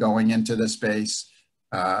up and going into the space,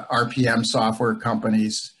 RPM software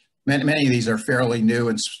companies. Many of these are fairly new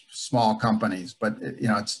and small companies, but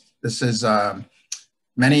this is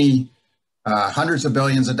many hundreds of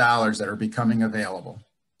billions of dollars that are becoming available.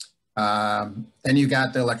 Then you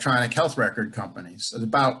got the electronic health record companies. So there's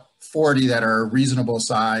about 40 that are reasonable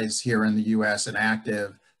size here in the US and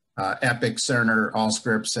active. Epic, Cerner,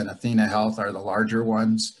 Allscripts, and Athena Health are the larger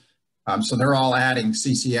ones. So they're all adding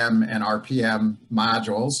CCM and RPM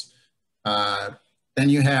modules. Then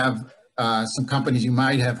you have some companies you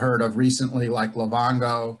might have heard of recently, like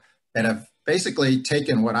Livongo, that have basically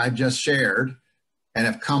taken what I've just shared and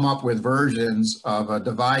have come up with versions of a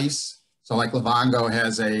device. So like Livongo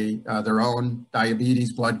has their own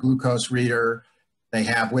diabetes blood glucose reader. They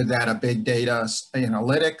have with that a big data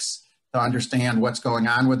analytics to understand what's going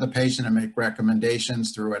on with the patient and make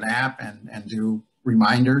recommendations through an app and do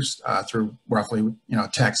reminders through roughly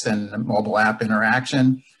text and mobile app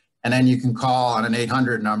interaction. And then you can call on an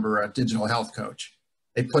 800 number, a digital health coach.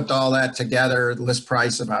 They put all that together, list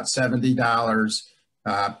price about $70,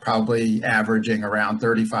 probably averaging around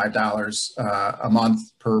 $35 a month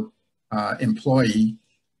per employee.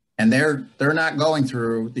 And they're not going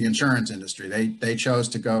through the insurance industry. They chose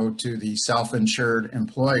to go to the self-insured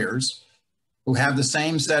employers who have the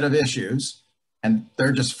same set of issues, and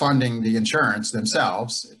they're just funding the insurance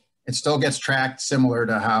themselves. It still gets tracked similar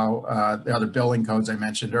to how the other billing codes I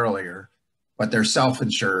mentioned earlier, but they're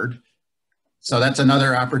self-insured. So that's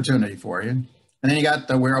another opportunity for you. And then you got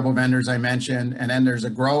the wearable vendors I mentioned, and then there's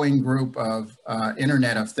a growing group of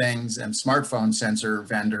Internet of Things and smartphone sensor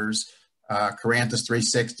vendors. Caranthus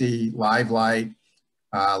 360, LiveLight.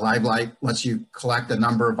 LiveLight lets you collect a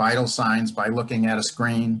number of vital signs by looking at a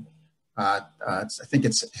screen. I think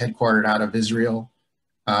it's headquartered out of Israel.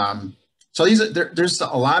 So there's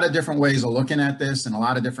a lot of different ways of looking at this and a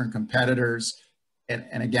lot of different competitors.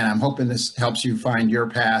 And again, I'm hoping this helps you find your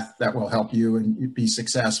path that will help you and be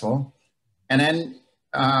successful. And then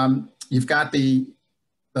you've got the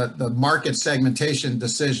market segmentation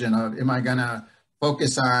decision of, am I gonna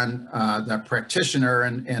focus on the practitioner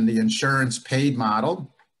and the insurance paid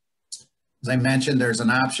model? As I mentioned, there's an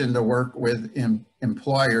option to work with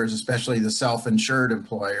employers, especially the self-insured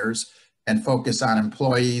employers, and focus on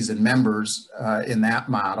employees and members in that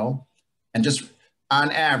model. And just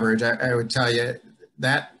on average, I would tell you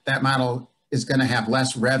that model is going to have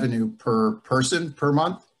less revenue per person per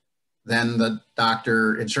month than the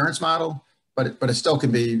doctor insurance model, but it still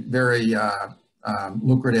can be very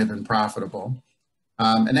lucrative and profitable.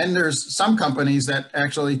 And then there's some companies that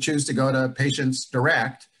actually choose to go to patients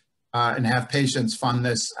direct and have patients fund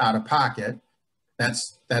this out of pocket.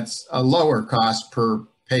 That's a lower cost per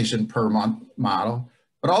patient per month model.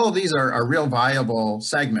 But all of these are real viable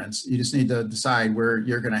segments. You just need to decide where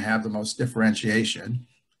you're going to have the most differentiation.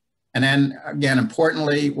 And then again,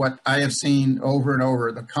 importantly, what I have seen over and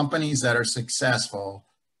over, the companies that are successful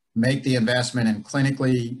make the investment in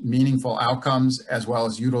clinically meaningful outcomes as well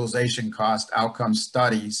as utilization cost outcome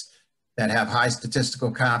studies that have high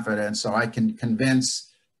statistical confidence. So I can convince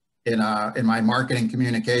in my marketing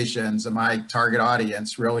communications and my target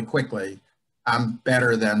audience really quickly, I'm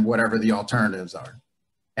better than whatever the alternatives are.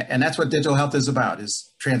 And that's what digital health is about,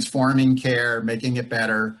 is transforming care, making it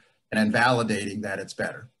better, and then validating that it's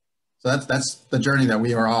better. So that's the journey that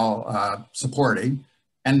we are all supporting.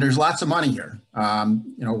 And there's lots of money here.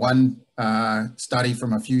 One study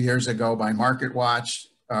from a few years ago by MarketWatch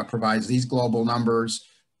provides these global numbers.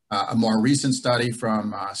 A more recent study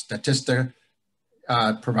from Statista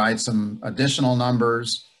provides some additional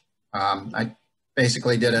numbers. I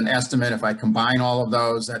basically did an estimate. If I combine all of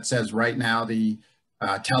those, that says right now the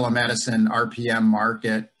telemedicine RPM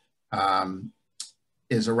market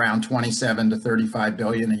is around 27 to 35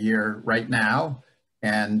 billion a year right now.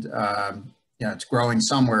 And it's growing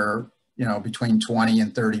somewhere, between 20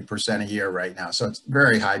 and 30% a year right now. So it's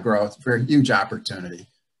very high growth, very huge opportunity.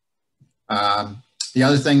 The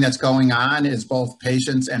other thing that's going on is both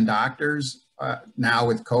patients and doctors now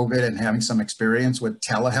with COVID and having some experience with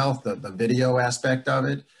telehealth, the video aspect of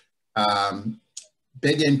it.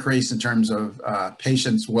 Big increase in terms of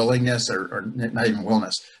patients' willingness or not even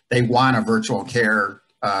willingness. They want a virtual care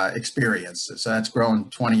experience. So that's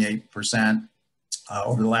grown 28%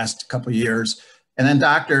 over the last couple of years. And then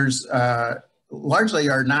doctors largely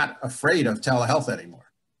are not afraid of telehealth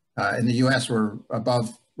anymore. In the US, we're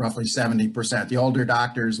above roughly 70%. The older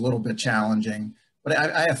doctors, a little bit challenging, but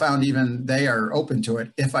I have found even they are open to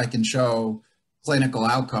it if I can show clinical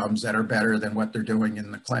outcomes that are better than what they're doing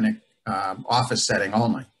in the clinic office setting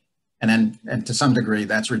only. And to some degree,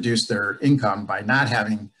 that's reduced their income by not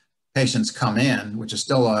having patients come in, which is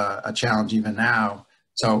still a challenge even now.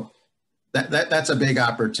 So that's a big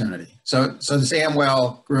opportunity. So the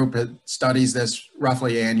Samwell group studies this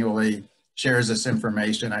roughly annually, shares this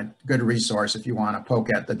information, a good resource if you want to poke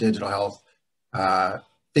at the digital health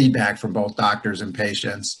feedback from both doctors and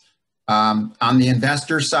patients. On the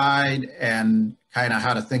investor side, and kind of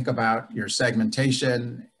how to think about your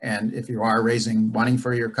segmentation, and if you are raising money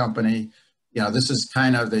for your company, this is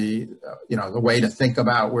kind of the way to think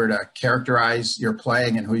about where to characterize your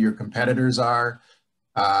playing and who your competitors are.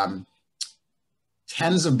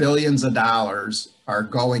 Tens of billions of dollars are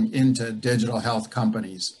going into digital health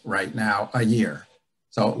companies right now a year.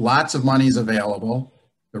 So lots of money is available.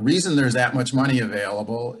 The reason there's that much money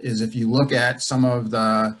available is if you look at some of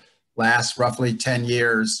the last roughly 10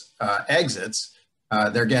 years exits,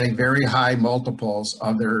 they're getting very high multiples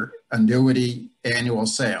of their annuity annual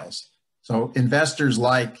sales. So investors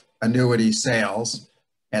like annuity sales,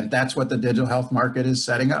 and that's what the digital health market is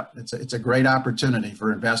setting up. It's a great opportunity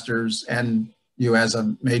for investors and you as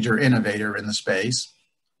a major innovator in the space.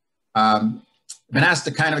 I've been asked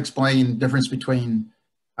to kind of explain the difference between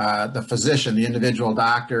the physician, the individual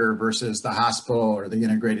doctor, versus the hospital or the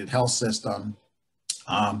integrated health system.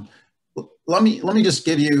 Let me just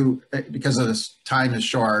give you, because of this time is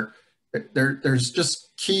short, there's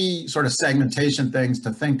just key sort of segmentation things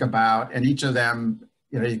to think about, and each of them,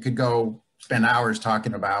 you could go spend hours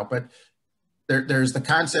talking about, but there's the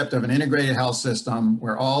concept of an integrated health system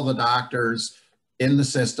where all the doctors in the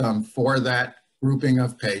system for that grouping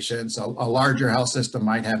of patients, a larger health system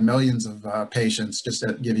might have millions of patients, just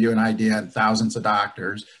to give you an idea, and thousands of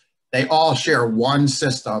doctors. They all share one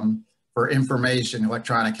system for information,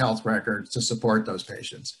 electronic health records to support those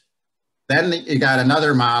patients. Then you got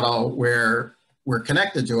another model where we're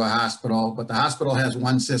connected to a hospital, but the hospital has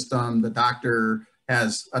one system, the doctor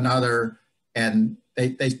has another, and they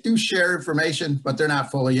do share information, but they're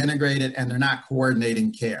not fully integrated and they're not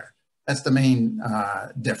coordinating care. That's the main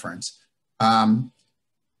difference.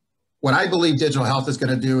 What I believe digital health is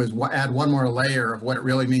going to do is add one more layer of what it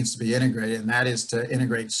really means to be integrated, and that is to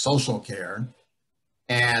integrate social care.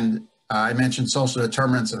 And I mentioned social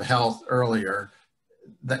determinants of health earlier.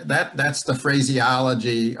 That's the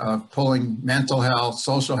phraseology of pulling mental health,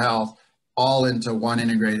 social health, all into one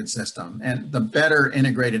integrated system. And the better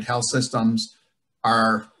integrated health systems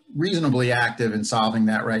are reasonably active in solving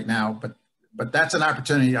that right now, but that's an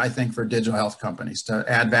opportunity, I think, for digital health companies to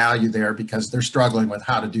add value there because they're struggling with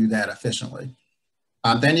how to do that efficiently.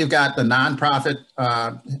 Then you've got the nonprofit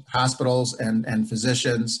hospitals and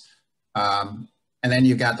physicians, and then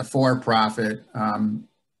you've got the for-profit.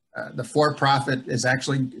 The for-profit is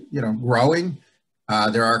actually, growing.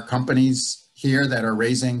 There are companies here that are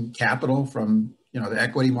raising capital from, the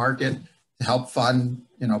equity market to help fund,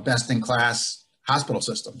 best-in-class hospital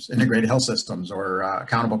systems, integrated health systems, or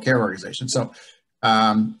accountable care organizations. So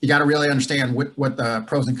you got to really understand what the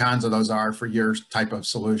pros and cons of those are for your type of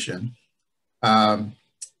solution.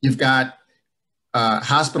 You've got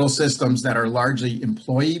hospital systems that are largely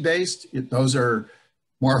employee-based. Those are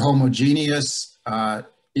more homogeneous,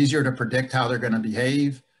 easier to predict how they're going to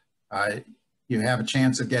behave. You have a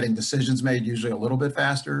chance of getting decisions made usually a little bit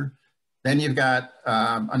faster. Then you've got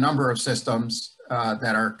a number of systems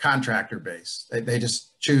that are contractor-based. They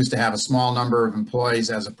just choose to have a small number of employees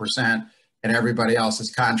as a percent, and everybody else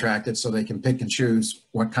is contracted so they can pick and choose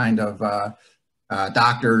what kind of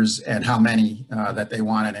doctors and how many that they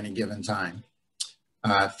want at any given time.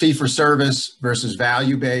 Fee-for-service versus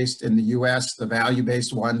value-based. In the US, the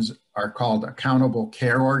value-based ones are called accountable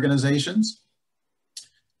care organizations.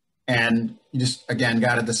 And you just, again,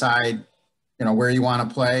 got to decide, where you want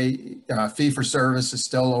to play. Fee-for-service is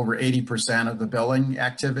still over 80% of the billing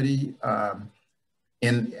activity,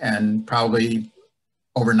 and probably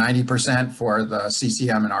over 90% for the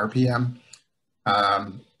CCM and RPM.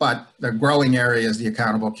 But the growing area is the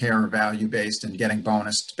accountable care, value-based, and getting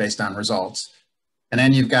bonused based on results. And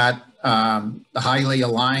then you've got the highly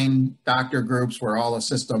aligned doctor groups where all the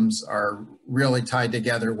systems are really tied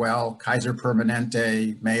together well. Kaiser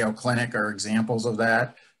Permanente, Mayo Clinic are examples of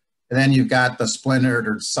that. And then you've got the splintered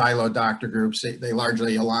or siloed doctor groups. They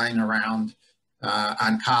largely align around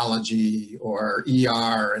oncology or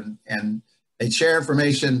ER, and they share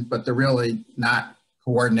information, but they're really not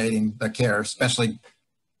coordinating the care, especially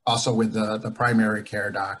also with the primary care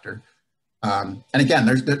doctor. And again,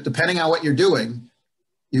 depending on what you're doing,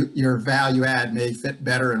 your value add may fit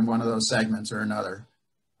better in one of those segments or another.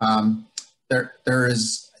 There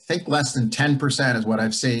is, I think, less than 10% is what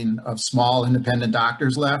I've seen of small independent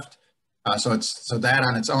doctors left. So that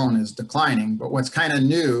on its own is declining. But what's kind of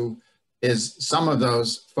new is some of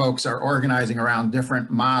those folks are organizing around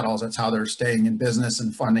different models. That's how they're staying in business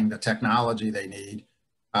and funding the technology they need.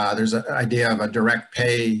 There's an idea of a direct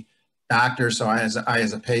pay doctor. So I,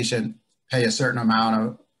 as a patient, pay a certain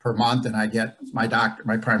amount per month, and I get my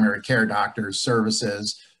primary care doctor's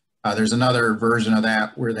services. There's another version of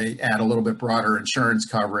that where they add a little bit broader insurance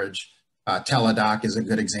coverage. Teledoc is a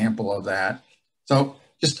good example of that. So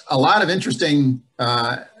just a lot of interesting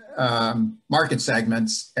market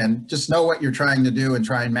segments, and just know what you're trying to do and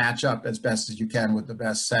try and match up as best as you can with the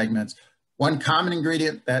best segments. One common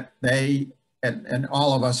ingredient that they and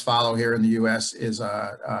all of us follow here in the US is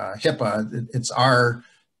HIPAA. It's our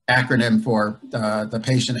acronym for the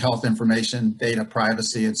Patient Health Information Data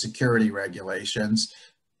Privacy and Security Regulations.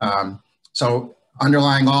 So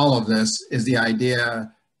underlying all of this is the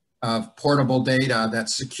idea of portable data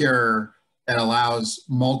that's secure, that allows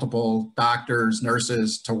multiple doctors,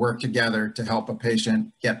 nurses to work together to help a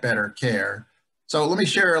patient get better care. So let me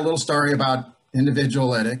share a little story about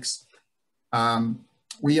IndividuALLytics.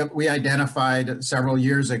 We identified several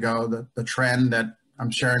years ago the trend that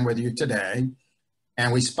I'm sharing with you today,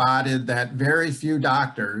 and we spotted that very few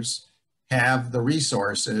doctors have the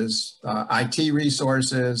resources, IT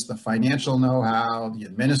resources, the financial know-how, the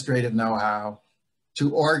administrative know-how,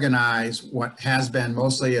 to organize what has been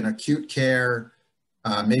mostly an acute care,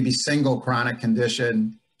 maybe single chronic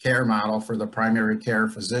condition care model for the primary care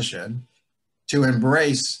physician, to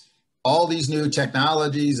embrace all these new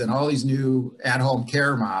technologies and all these new at-home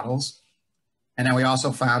care models. And then we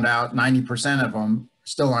also found out 90% of them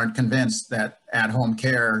still aren't convinced that at-home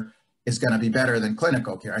care is going to be better than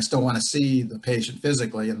clinical care. I still want to see the patient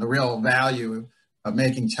physically, and the real value of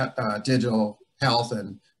making digital health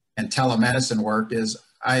and telemedicine work is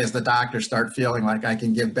I, as the doctor, start feeling like I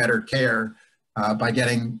can give better care by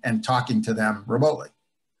getting and talking to them remotely.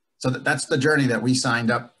 So that's the journey that we signed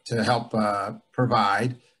up to help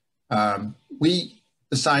provide. We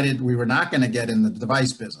decided we were not going to get in the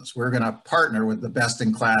device business. We're going to partner with the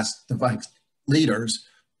best-in-class device leaders,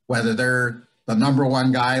 whether they're the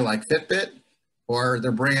 #1 guy like Fitbit, or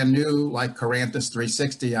they're brand new like Corantis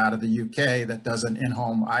 360 out of the UK that does an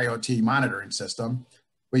in-home IoT monitoring system.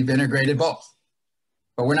 We've integrated both,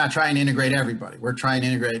 but we're not trying to integrate everybody. We're trying to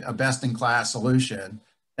integrate a best-in-class solution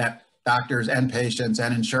that doctors and patients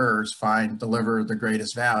and insurers find deliver the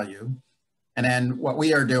greatest value. And then what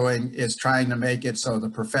we are doing is trying to make it so the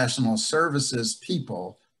professional services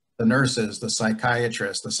people, the nurses, the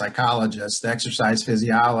psychiatrists, the psychologists, the exercise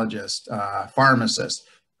physiologists, pharmacists,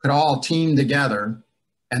 could all team together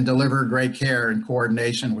and deliver great care in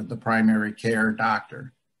coordination with the primary care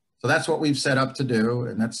doctor. So that's what we've set up to do,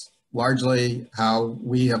 and that's largely how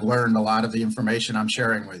we have learned a lot of the information I'm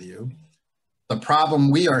sharing with you. The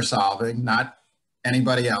problem we are solving, not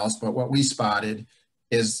anybody else, but what we spotted,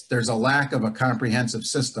 is there's a lack of a comprehensive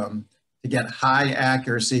system to get high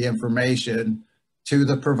accuracy information to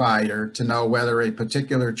the provider to know whether a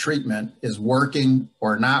particular treatment is working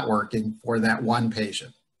or not working for that one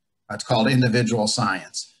patient. It's called individual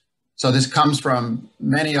science. So this comes from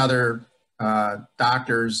many other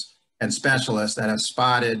doctors and specialists that have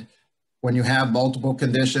spotted when you have multiple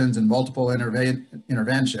conditions and multiple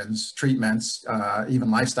interventions, treatments,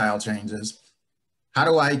 even lifestyle changes, how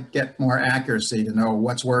do I get more accuracy to know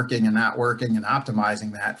what's working and not working and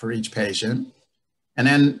optimizing that for each patient? And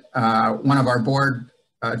then one of our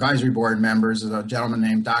advisory board members is a gentleman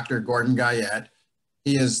named Dr. Gordon Guyette.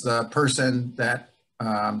 He is the person that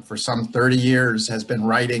for some 30 years has been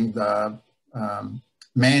writing the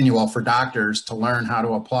manual for doctors to learn how to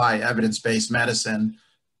apply evidence-based medicine,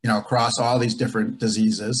 across all these different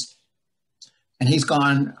diseases. And he's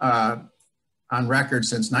gone on record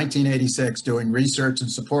since 1986 doing research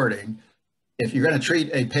and supporting. If you're going to treat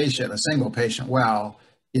a patient, a single patient, well,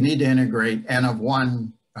 you need to integrate N of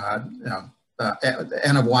 1.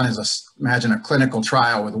 N of 1 is imagine a clinical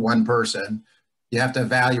trial with one person. You have to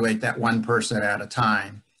evaluate that one person at a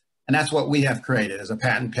time. And that's what we have created as a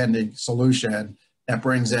patent pending solution that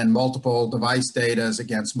brings in multiple device data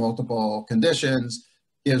against multiple conditions,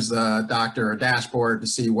 gives the doctor a dashboard to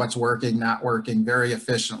see what's working, not working very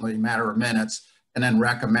efficiently, matter of minutes, and then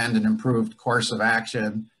recommend an improved course of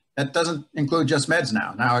action. That doesn't include just meds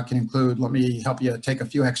now. Now it can include, let me help you take a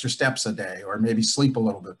few extra steps a day, or maybe sleep a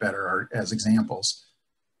little bit better, as examples.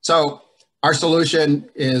 So our solution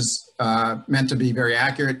is meant to be very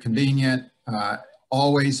accurate, convenient,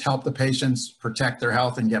 always help the patients protect their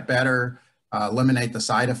health and get better, eliminate the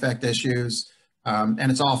side effect issues.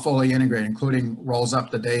 And it's all fully integrated, including rolls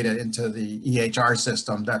up the data into the EHR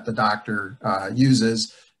system that the doctor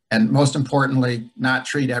uses. And most importantly, not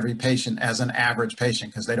treat every patient as an average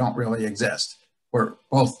patient, because they don't really exist. We're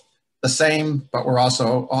both the same, but we're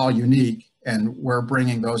also all unique, and we're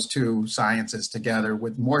bringing those two sciences together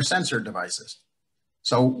with more sensor devices.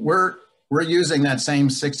 So we're using that same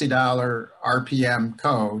 $60 RPM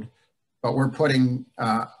code, but we're putting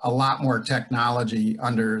a lot more technology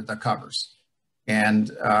under the covers.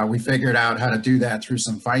 And we figured out how to do that through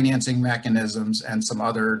some financing mechanisms and some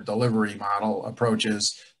other delivery model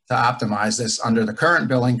approaches to optimize this under the current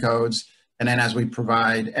billing codes. And then as we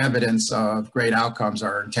provide evidence of great outcomes,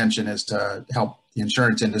 our intention is to help the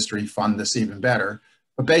insurance industry fund this even better.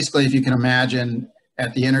 But basically, if you can imagine,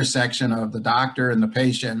 at the intersection of the doctor and the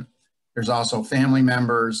patient, there's also family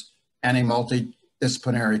members and a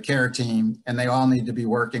multidisciplinary care team, and they all need to be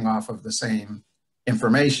working off of the same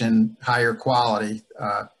information, higher quality.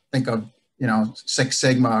 Think of, Six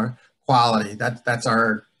Sigma quality. That's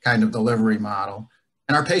our kind of delivery model.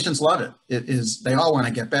 And our patients love it. They all want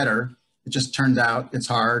to get better. It just turns out it's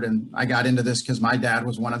hard. And I got into this because my dad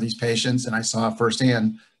was one of these patients, and I saw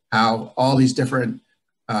firsthand how all these different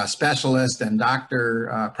specialists and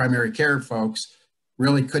doctor primary care folks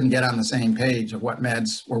really couldn't get on the same page of what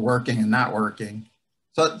meds were working and not working.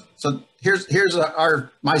 So here's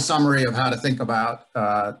my summary of how to think about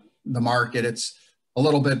the market. It's a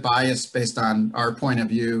little bit biased based on our point of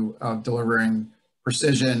view of delivering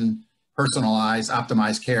precision, personalized,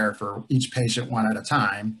 optimized care for each patient one at a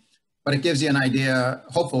time. But it gives you an idea,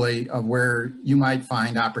 hopefully, of where you might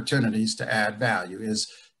find opportunities to add value.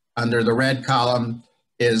 Is under the red column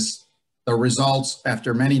is the results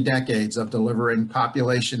after many decades of delivering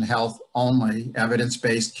population health only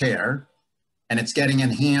evidence-based care. And it's getting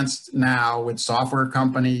enhanced now with software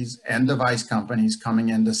companies and device companies coming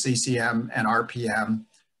into CCM and RPM,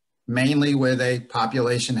 mainly with a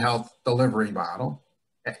population health delivery model.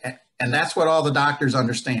 And that's what all the doctors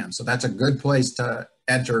understand. So that's a good place to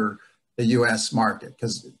enter the US market,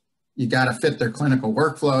 because you got to fit their clinical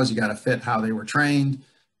workflows, you got to fit how they were trained.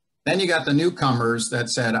 Then you got the newcomers that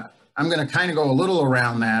said, I'm going to kind of go a little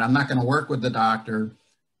around that. I'm not going to work with the doctor.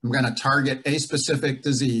 I'm going to target a specific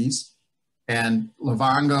disease. And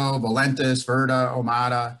Livongo, Valentis, Virta,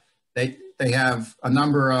 Omada, they have a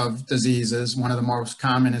number of diseases. One of the most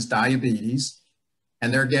common is diabetes.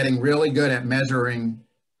 And they're getting really good at measuring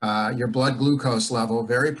your blood glucose level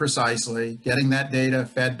very precisely, getting that data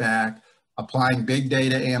fed back, applying big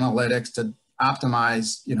data analytics to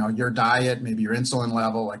optimize, your diet, maybe your insulin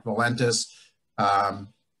level, like Valentis.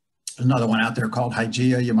 Another one out there called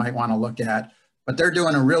Hygieia you might want to look at. But they're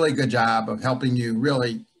doing a really good job of helping you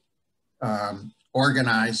really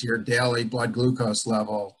organize your daily blood glucose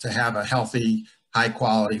level to have a healthy, high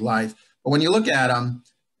quality life. But when you look at them,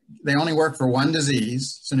 they only work for one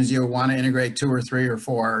disease. As soon as you want to integrate 2 or 3 or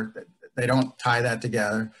 4, they don't tie that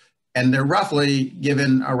together. And they're roughly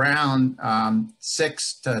given around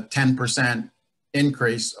 6 to 10%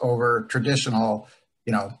 increase over traditional,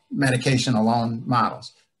 medication alone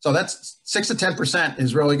models. So that's 6 to 10%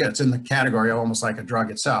 is really good. It's in the category of almost like a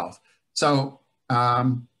drug itself. So,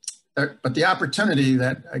 but the opportunity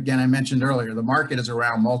that, again, I mentioned earlier, the market is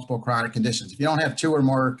around multiple chronic conditions. If you don't have 2 or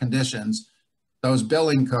more conditions, those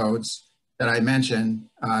billing codes that I mentioned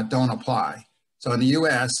don't apply. So in the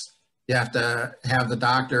US, you have to have the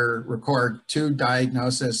doctor record 2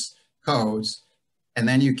 diagnosis codes, and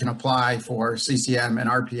then you can apply for CCM and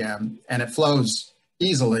RPM, and it flows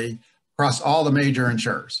easily across all the major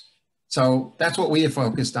insurers. So that's what we have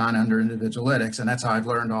focused on under IndividuALLytics, and that's how I've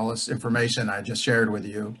learned all this information I just shared with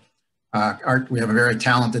you. We have a very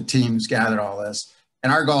talented team who's gathered all this.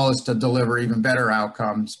 And our goal is to deliver even better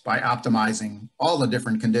outcomes by optimizing all the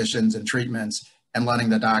different conditions and treatments and letting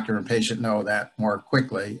the doctor and patient know that more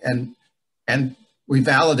quickly. And we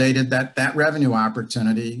validated that revenue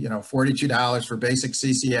opportunity, $42 for basic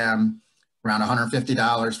CCM, around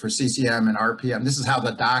 $150 for CCM and RPM. This is how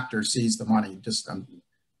the doctor sees the money. Just,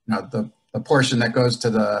 the portion that goes to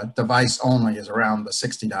the device only is around the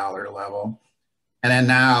 $60 level. And then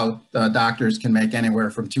now the doctors can make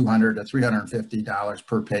anywhere from $200 to $350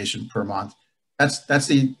 per patient per month.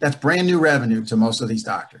 That's brand new revenue to most of these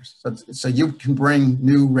doctors. So you can bring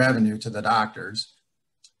new revenue to the doctors.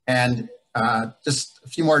 And just a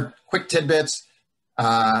few more quick tidbits.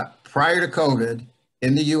 Prior to COVID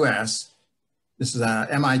in the US, this is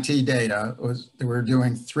MIT data, they were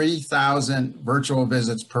doing 3,000 virtual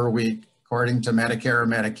visits per week, according to Medicare or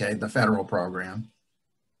Medicaid, the federal program.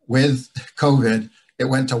 With COVID, it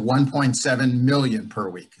went to 1.7 million per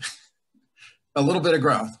week. A little bit of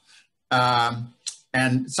growth.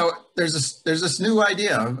 And so there's this new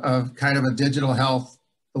idea of kind of a digital health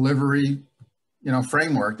delivery,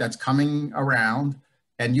 framework that's coming around,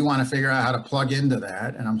 and you want to figure out how to plug into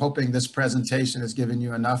that. And I'm hoping this presentation has given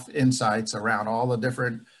you enough insights around all the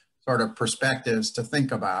different sort of perspectives to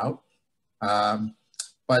think about.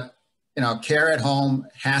 But, you know, care at home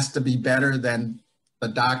has to be better than the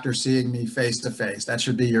doctor seeing me face-to-face. That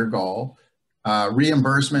should be your goal.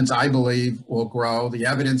 Reimbursements, I believe, will grow. The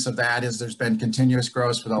evidence of that is there's been continuous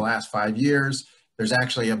growth for the last 5 years. There's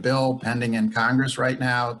actually a bill pending in Congress right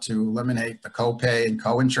now to eliminate the copay and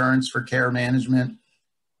coinsurance for care management.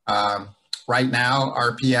 Right now,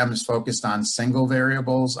 RPM is focused on single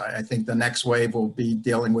variables. I think the next wave will be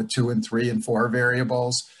dealing with 2 and 3 and 4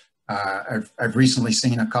 variables. I've recently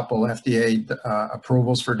seen a couple FDA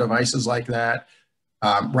approvals for devices like that.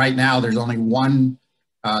 Right now, there's only one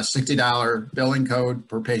 $60 billing code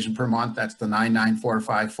per patient per month. That's the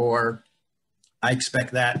 99454. I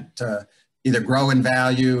expect that to either grow in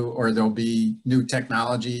value or there'll be new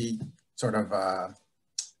technology sort of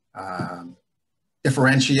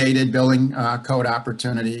differentiated billing code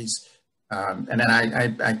opportunities. And then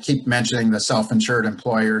I keep mentioning the self-insured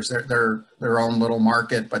employers. They're their own little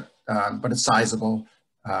market, but it's sizable.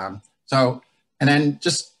 And then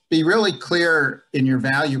just be really clear in your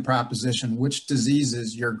value proposition, which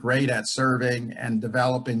diseases you're great at serving and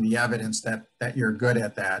developing the evidence that you're good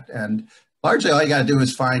at that. And largely all you got to do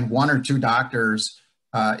is find 1 or 2 doctors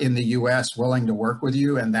in the US willing to work with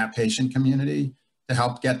you and that patient community to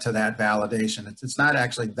help get to that validation. It's not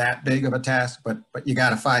actually that big of a task, but you got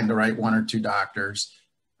to find the right 1 or 2 doctors.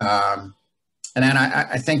 And then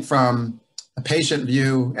I think from a patient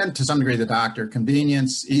view, and to some degree the doctor,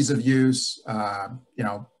 convenience, ease of use, you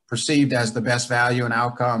know, perceived as the best value and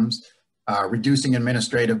outcomes, reducing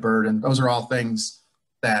administrative burden. Those are all things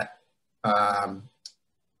that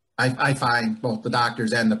I find both the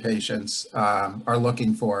doctors and the patients are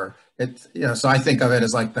looking for. You know, so I think of it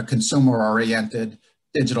as like the consumer-oriented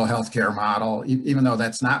digital healthcare model, even though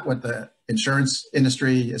that's not what the insurance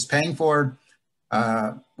industry is paying for.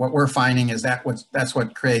 What we're finding is that's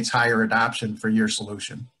what creates higher adoption for your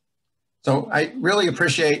solution. So I really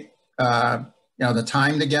appreciate you know, the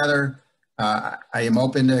time together. I am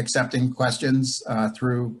open to accepting questions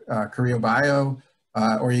through Korea Bio,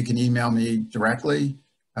 or you can email me directly.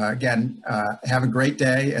 Again, have a great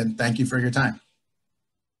day and thank you for your time.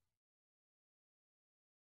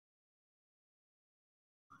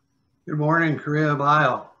 Good morning, Korea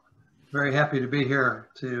Bio. Very happy to be here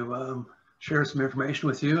to share some information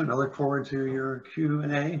with you, and I look forward to your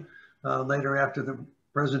Q&A later after the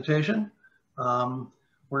presentation.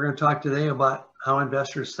 We're going to talk today about how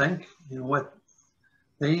investors think and what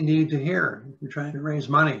they need to hear. We're trying to raise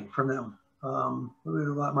money from them. A little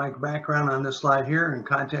bit about my background on this slide here and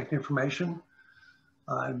contact information.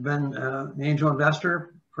 I've been an angel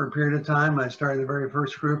investor for a period of time. I started the very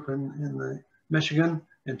first group in Michigan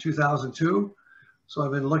in 2002. So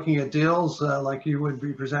I've been looking at deals like you would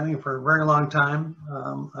be presenting for a very long time.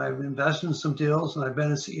 I've invested in some deals and I've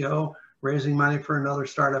been a CEO raising money for another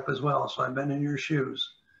startup as well. So I've been in your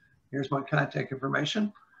shoes. Here's my contact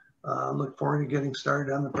information. Look forward to getting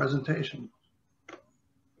started on the presentation.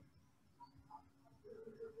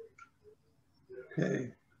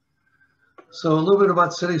 Okay. So a little bit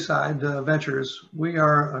about Cityside Ventures. We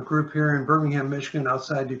are a group here in Birmingham, Michigan,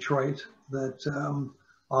 outside Detroit, that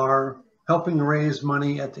are helping raise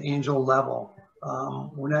money at the angel level.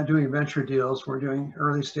 We're not doing venture deals. We're doing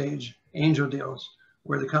early stage angel deals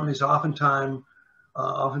where the companies oftentimes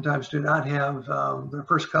do not have their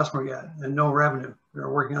first customer yet and no revenue. They're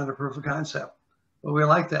working on the proof of concept. But we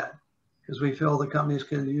like that because we feel the companies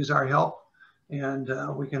can use our help and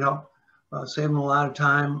we can help save them a lot of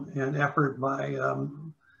time and effort by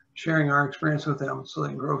sharing our experience with them so they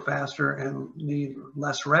can grow faster and need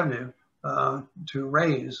less revenue to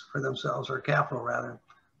raise for themselves, or capital rather.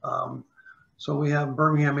 So we have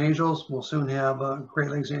Birmingham Angels. We'll soon have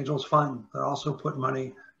Great Lakes Angels Fund that also put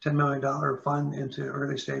money, $10 million fund into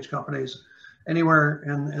early stage companies anywhere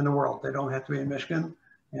in the world. They don't have to be in Michigan.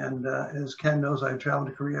 And as Ken knows, I've traveled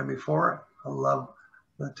to Korea before. I love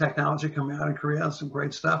the technology coming out of Korea. Some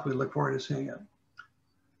great stuff. We look forward to seeing it.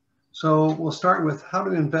 So we'll start with, how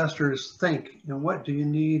do investors think and what do you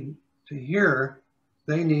need to hear?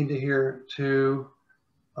 They need to hear to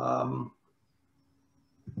fund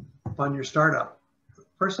your startup.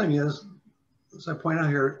 First thing is, as I point out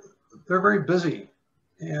here, they're very busy.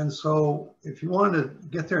 And so if you want to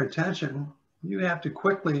get their attention, you have to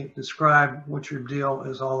quickly describe what your deal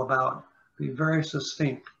is all about. Be very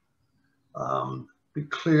succinct. Be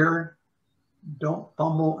clear. Don't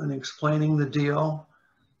fumble in explaining the deal.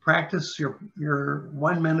 Practice your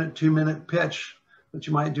 1 minute, 2 minute pitch that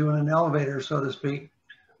you might do in an elevator, so to speak,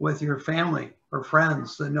 with your family or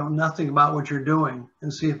friends that know nothing about what you're doing,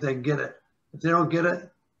 and see if they get it. If they don't get it,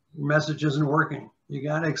 your message isn't working. You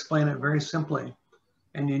got to explain it very simply.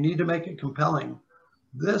 and you need to make it compelling.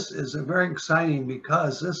 This is very exciting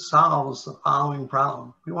because this solves the following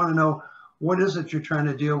problem. You want to know, what is it you're trying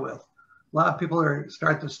to deal with? A lot of people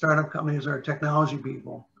start startup companies are technology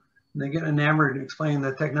people, and they get enamored in explaining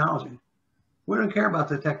the technology. We don't care about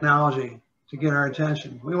the technology to get our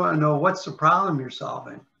attention. We want to know, what's the problem you're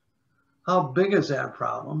solving? How big is that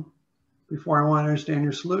problem before I want to understand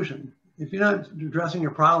your solution? If you're not addressing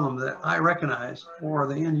a problem that I recognize or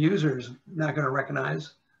the end user is not going to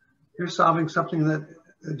recognize, you're solving something that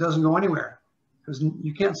doesn't go anywhere, because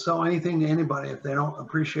you can't sell anything to anybody if they don't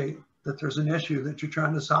appreciate that there's an issue that you're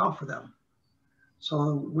trying to solve for them.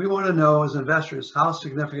 So we want to know as investors, how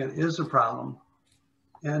significant is the problem,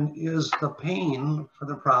 and is the pain for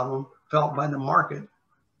the problem felt by the market,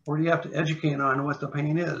 or do you have to educate on what the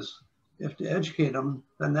pain is? If to educate them,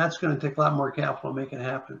 then that's going to take a lot more capital to make it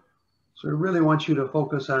happen. So we really want you to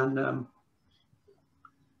focus on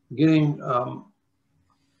getting the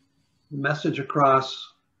message across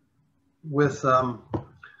with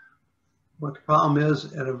what the problem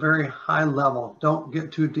is at a very high level. Don't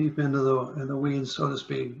get too deep into the weeds, so to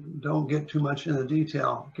speak. Don't get too much into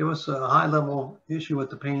detail. Give us a high level issue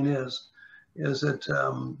what the pain is. Is it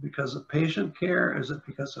because of patient care? Is it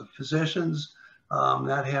because of physicians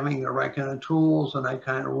not having the right kind of tools and that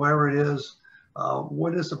kind of whatever it is?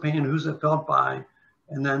 What is the pain? Who's it felt by?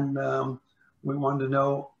 And then we wanted to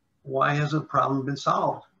know, why hasn't the problem been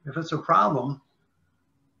solved? If it's a problem,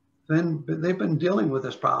 then they've been dealing with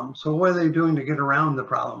this problem. So what are they doing to get around the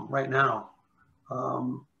problem right now?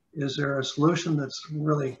 Is there a solution that's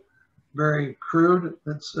really very crude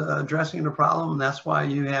that's addressing the problem? And that's why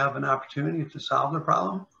you have an opportunity to solve the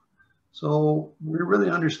problem. So we really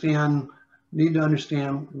need to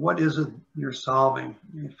understand, what is it you're solving?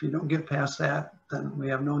 If you don't get past that, then we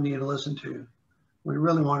have no need to listen to you. We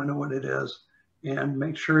really want to know what it is, and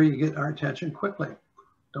make sure you get our attention quickly.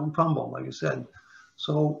 Don't fumble, like I said.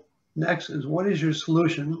 So next is, what is your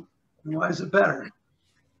solution and why is it better?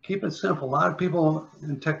 Keep it simple. A lot of people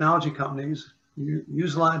in technology companies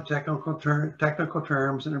use a lot of technical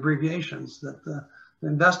terms and abbreviations that the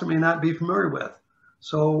investor may not be familiar with.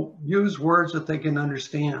 So use words that they can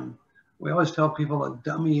understand. We always tell people to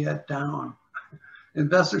dummy it down.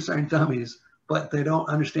 Investors aren't dummies, but they don't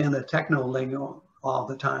understand the techno lingo all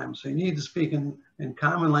the time. So you need to speak in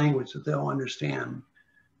common language that they'll understand.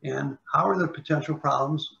 And how are the potential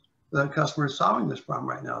problems the customer is solving this problem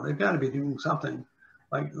right now? They've got to be doing something.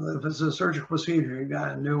 Like if it's a surgical procedure, you've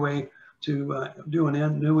got a new way to do a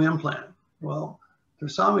new implant. Well, they're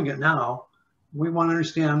solving it now. We want to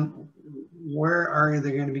understand, where are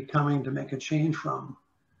they going to be coming to make a change from?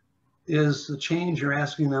 Is the change you're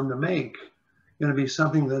asking them to make going to be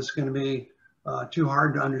something that's going to be too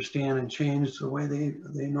hard to understand and change the way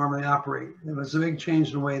they normally operate? If it's a big change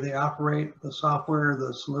in the way they operate, the software,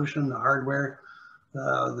 the solution, the hardware,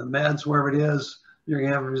 the meds, wherever it is, you're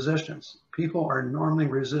going to have resistance. People are normally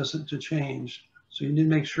resistant to change. So you need to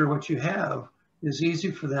make sure what you have is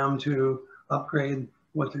easy for them to upgrade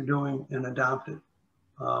what they're doing and adopt it.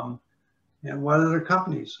 And what other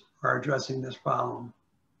companies are addressing this problem?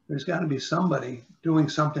 There's got to be somebody doing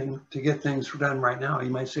something to get things done right now. You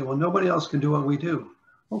might say, well, nobody else can do what we do.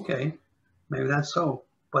 Okay, maybe that's so,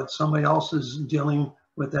 but somebody else is dealing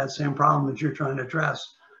with that same problem that you're trying to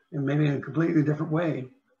address, and maybe in a completely different way,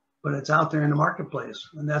 but it's out there in the marketplace,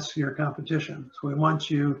 and that's your competition. So we want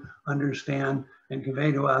you to understand and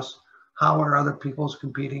convey to us, how are other people's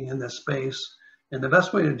competing in this space? And the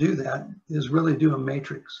best way to do that is really do a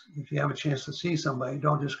matrix. If you have a chance to see somebody,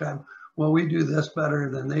 don't describe, well, we do this better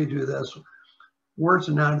than they do this. Words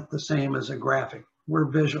are not the same as a graphic. We're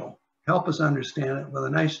visual. Help us understand it with a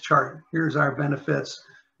nice chart. Here's our benefits,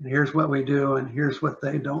 and here's what we do, and here's what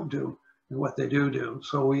they don't do, and what they do.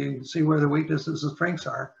 So we can see where the weaknesses and strengths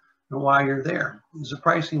are, and why you're there. Is the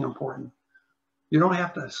pricing important? You don't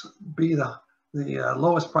have to be the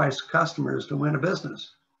lowest priced customers to win a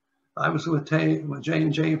business. I was with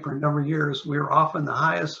J&J for a number of years. We were often the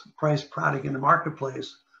highest priced product in the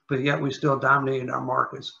marketplace, but yet we still dominated our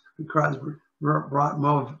markets because we brought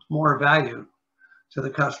more value to the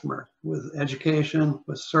customer with education,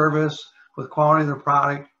 with service, with quality of the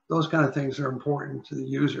product. Those kind of things are important to the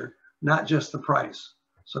user, not just the price.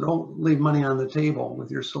 So don't leave money on the table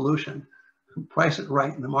with your solution. Price it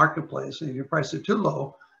right in the marketplace. And if you price it too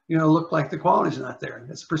low, you're going to look like the quality's not there.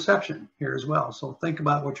 It's perception here as well. So think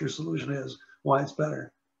about what your solution is, why it's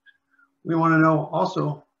better. We want to know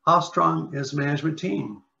also, how strong is the management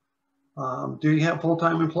team? Do you have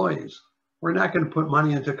full-time employees? We're not going to put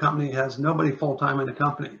money into a company that has nobody full-time in the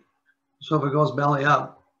company. So if it goes belly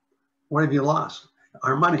up, what have you lost?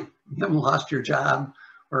 Our money. You haven't lost your job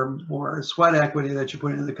or sweat equity that you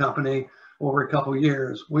put into the company over a couple of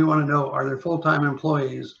years. We want to know, are there full-time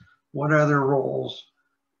employees? What are their roles?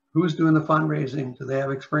 Who's doing the fundraising? Do they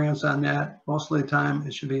have experience on that? Most of the time,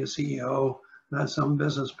 it should be a CEO, not some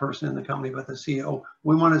business person in the company, but the CEO.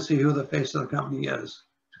 We want to see who the face of the company is.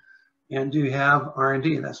 And do you have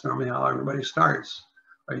R&D? That's normally how everybody starts.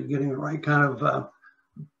 Are you getting the right kind of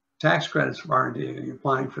tax credits for R&D? Are you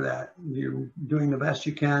applying for that? You're doing the best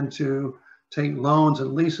you can to take loans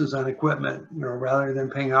and leases on equipment, you know, rather than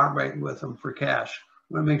paying outright with them for cash.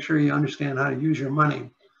 You want to make sure you understand how to use your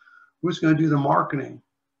money. Who's going to do the marketing?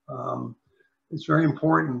 It's very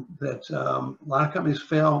important that a lot of companies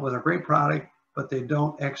fail with a great product, but they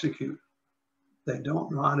don't execute. They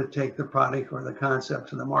don't know how to take the product or the concept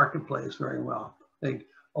to the marketplace very well. They think,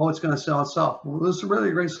 oh, it's going to sell itself. Well, this is a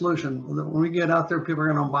really great solution. When we get out there, people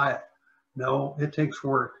are going to buy it. No, it takes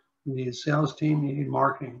work. You need a sales team, you need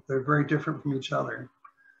marketing. They're very different from each other.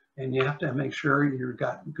 And you have to make sure you've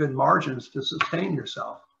got good margins to sustain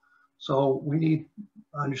yourself. So we need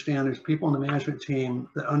to understand there's people in the management team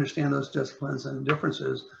that understand those disciplines and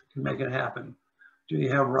differences to make it happen. Do you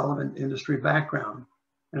have relevant industry background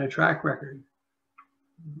and a track record?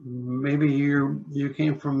 Maybe you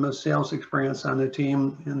came from a sales experience on the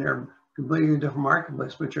team in their completely different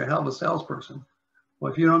marketplace, but you're a hell of a salesperson.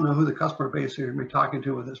 Well, if you don't know who the customer base you're going to be talking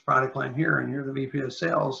to with this product line here, and you're the VP of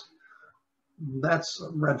sales, that's a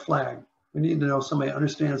red flag. We need to know somebody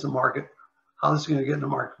understands the market, how this is going to get in the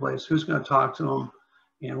marketplace, who's going to talk to them,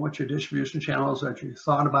 and what your distribution channels that you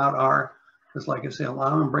thought about are. Because like I say, a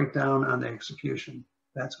lot of them break down on the execution.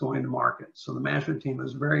 That's going to market. So the management team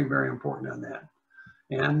is very, very important on that.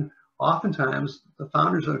 And oftentimes, the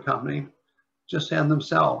founders of the company just have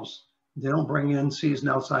themselves. They don't bring in seasoned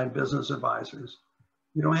outside business advisors.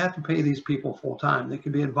 You don't have to pay these people full time. They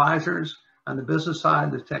can be advisors on the business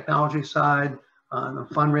side, the technology side, on the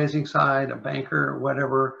fundraising side, a banker, or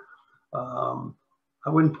whatever. I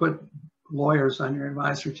wouldn't put lawyers on your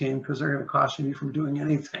advisory team because they're going to caution you from doing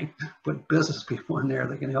anything. Put business people in there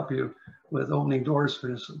that can help you with opening doors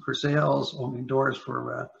for sales, opening doors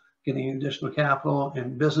for getting additional capital,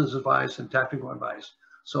 and business advice and technical advice.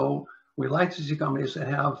 So we like to see companies that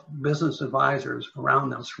have business advisors around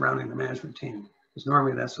them, surrounding the management team. Because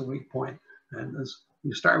normally that's a weak point. And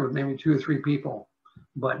you start with maybe 2 or 3 people,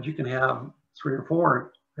 but you can have 3 or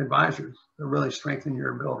 4 advisors that really strengthen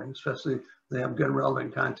your ability, especially if they have good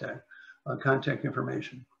relevant contact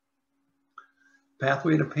information.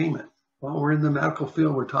 Pathway to payment. Well, we're in the medical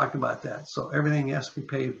field, we're talking about that. So everything has to be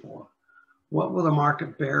paid for. What will the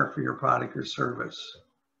market bear for your product or service?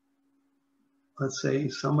 Let's say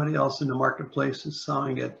somebody else in the marketplace is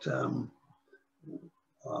selling it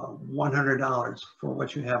 $100 for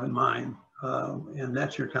what you have in mind, and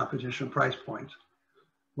that's your competition price point.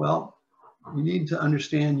 Well, you need to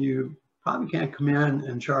understand you probably can't come in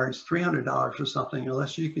and charge $300 for something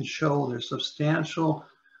unless you can show there's substantial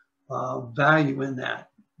value in that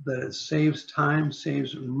it saves time,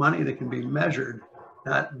 saves money that can be measured.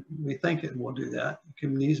 Not we think it will do that. It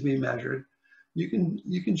needs to be measured. You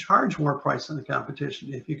can charge more price than the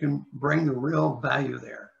competition if you can bring the real value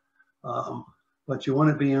there. But you want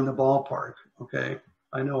to be in the ballpark, okay?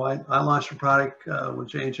 I know I launched a product with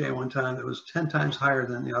J&J one time that was 10 times higher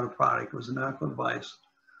than the other product. It was a medical device.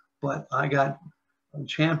 But I got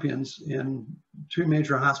champions in 2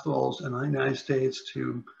 major hospitals in the United States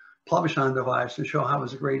to publish on the device to show how it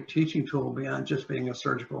was a great teaching tool beyond just being a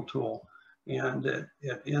surgical tool. And it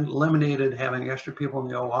eliminated having extra people in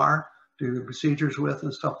the OR, do the procedures with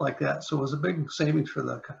and stuff like that. So it was a big savings for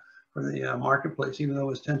the marketplace, even though it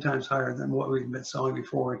was 10 times higher than what we've been selling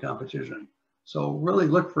before in competition. So really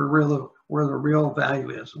look for where the real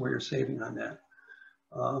value is, where you're saving on that.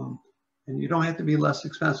 And you don't have to be less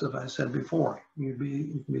expensive, I said before. You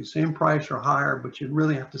can be same price or higher, but you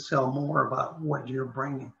really have to sell more about what you're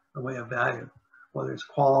bringing the way of value, whether it's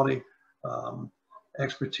quality,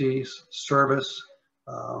 expertise, service,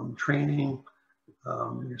 training.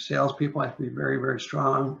 Your salespeople have to be very, very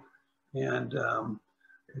strong. And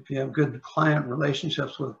if you have good client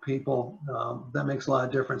relationships with people, that makes a lot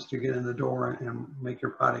of difference to get in the door and make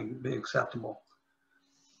your product be acceptable.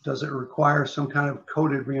 Does it require some kind of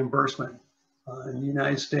coded reimbursement? In the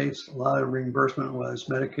United States, a lot of reimbursement was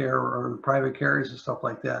Medicare or private carriers and stuff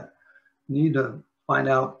like that. You need to find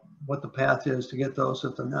out what the path is to get those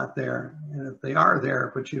if they're not there. And if they are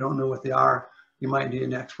there, but you don't know what they are, you might need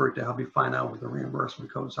an expert to help you find out what the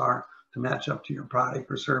reimbursement codes are to match up to your product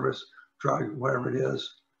or service, drug, whatever it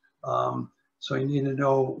is. So you need to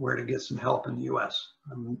know where to get some help in the US.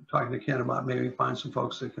 I'm talking to Ken about maybe find some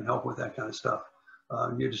folks that can help with that kind of stuff.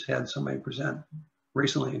 You just had somebody present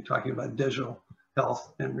recently talking about digital.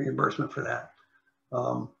 health and reimbursement for that.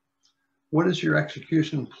 What is your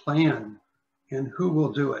execution plan and who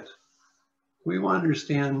will do it? We want to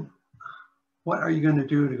understand, what are you going to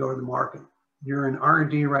do to go to the market? You're in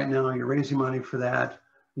R&D right now, you're raising money for that.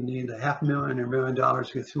 You need $500,000 or $1 million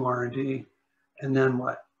to get through R&D. And then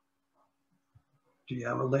what? Do you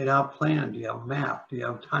have a laid out plan? Do you have a map? Do you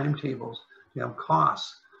have timetables? Do you have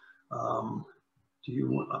costs? Do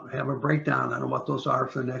you have a breakdown on what those are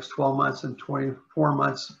for the next 12 months and 24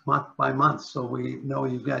 months, month by month, so we know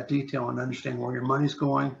you've got detail and understand where your money's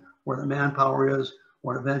going, where the manpower is,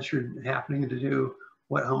 what events you're happening to do,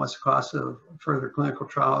 how much the cost of further clinical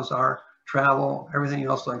trials are, travel, everything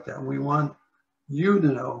else like that. We want you to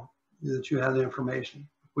know that you have the information.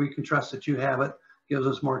 If we can trust that you have it, gives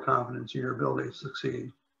us more confidence in your ability to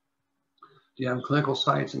succeed. Do you have clinical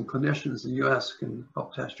sites and clinicians in the US can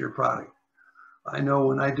help test your product? I know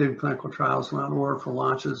when I did clinical trials around the world for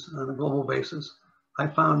launches on a global basis, I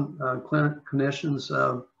found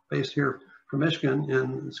clinicians based here from Michigan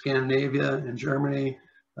in Scandinavia, in Germany,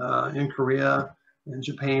 in Korea, in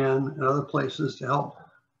Japan, and other places to help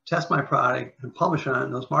test my product and publish on it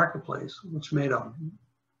in those marketplaces, which made an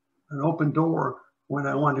open door when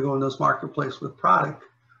I wanted to go in those marketplaces with product.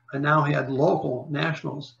 I now had local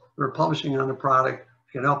nationals that were publishing on the product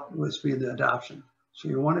to help with speed the adoption. So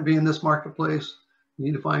you want to be in this marketplace, you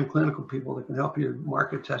need to find clinical people that can help you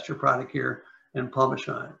market test your product here and publish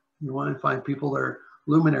on it. You want to find people that are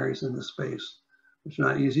luminaries in this space, which are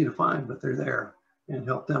not easy to find, but they're there, and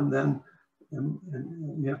help them then. And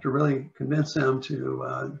you have to really convince them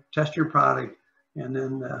to test your product and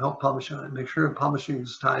then help publish on it. Make sure publishing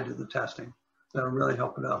is tied to the testing. That'll really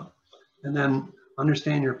help it out. And then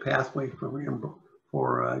understand your pathway for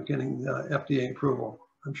getting the FDA approval.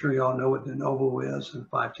 I'm sure you all know what de novo is and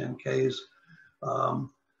 510Ks.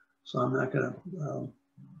 So I'm not going to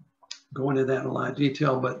go into that in a lot of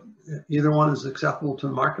detail, but either one is acceptable to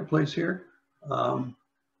the marketplace here.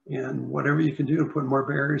 And whatever you can do to put more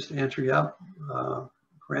barriers to entry up,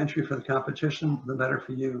 for entry for the competition, the better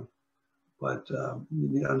for you. But you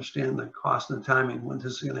need to understand the cost and the timing when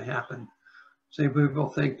this is going to happen. Some people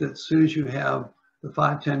think that as soon as you have the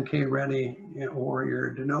 510K ready or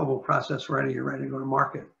your de novo process ready, you're ready to go to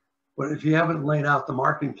market. But if you haven't laid out the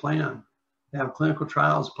marketing plan, have clinical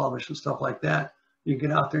trials published and stuff like that, you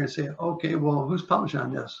get out there and say, okay, well, who's publishing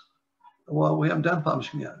on this? Well, we haven't done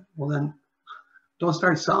publishing yet. Well, then don't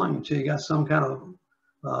start selling until you got some kind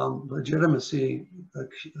of legitimacy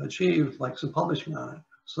achieved, like some publishing on it.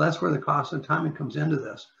 So that's where the cost and timing comes into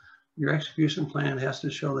this. Your execution plan has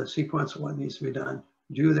to show the sequence of what needs to be done.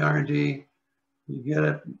 Do the R&D, you get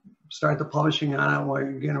it, start the publishing on it while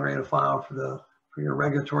you're getting ready to file for your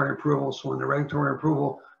regulatory approval. So when the regulatory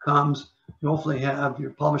approval comes, you hopefully have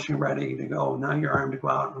your publishing ready to go. Now you're armed to go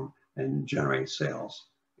out and generate sales.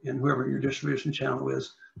 And whoever your distribution channel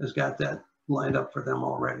is has got that lined up for them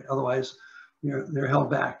already. Otherwise, they're held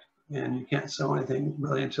back and you can't sell anything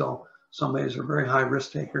really until somebody's a very high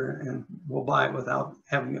risk taker and will buy it without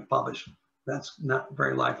having it published. That's not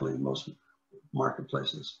very likely in most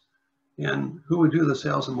marketplaces. And who would do the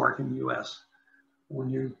sales and marketing in the US? When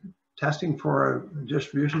you're testing for a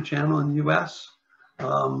distribution channel in the US,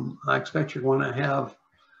 I expect you're going to have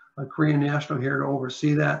a Korean national here to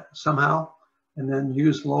oversee that somehow, and then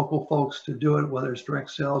use local folks to do it, whether it's direct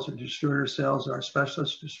sales or distributor sales or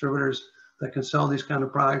specialist distributors that can sell these kind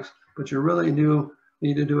of products. But you really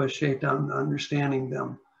need to do a shakedown understanding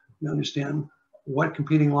them. You understand what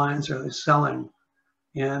competing lines are they selling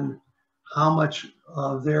and how much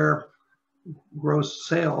of their gross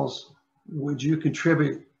sales would you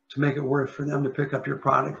contribute to make it worth for them to pick up your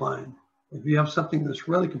product line. If you have something that's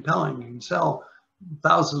really compelling, you can sell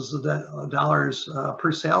thousands of dollars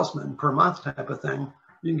per salesman per month type of thing,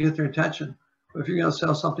 you can get their attention. But if you're going to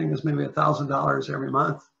sell something that's maybe $1,000 every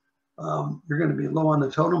month, you're going to be low on the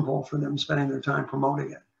totem pole for them spending their time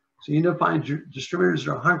promoting it. So you need to find distributors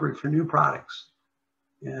that are hungry for new products.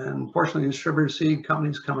 And fortunately, distributors see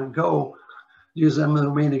companies come and go, use them as a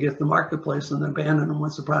way to get the marketplace and then abandon them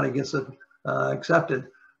once the product gets accepted.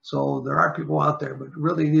 So there are people out there, but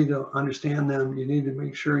really you need to understand them. You need to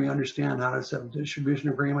make sure you understand how to set distribution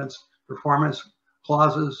agreements, performance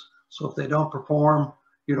clauses. So if they don't perform,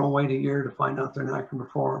 you don't wait a year to find out they're not going to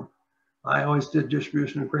perform. I always did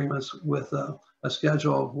distribution agreements with a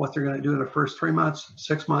schedule of what they're going to do in the first 3 months,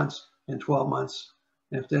 6 months, and 12 months.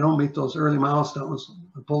 And if they don't meet those early milestones,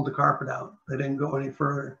 I pulled the carpet out. They didn't go any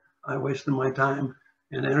further. I wasted my time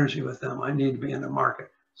and energy with them. I need to be in the market.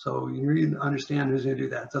 So you need to understand who's going to do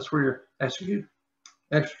that. That's where your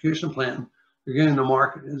execution plan, you're getting the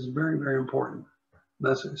market, is very, very important.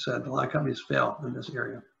 That's what I said. A lot of companies fail in this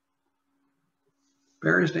area.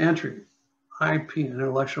 Barriers to entry, IP and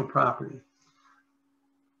intellectual property.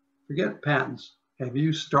 Forget patents. Have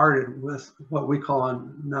you started with what we call a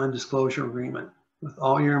non-disclosure agreement with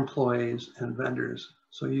all your employees and vendors,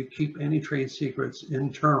 so you keep any trade secrets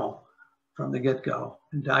internal from the get-go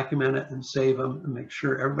and document it and save them and make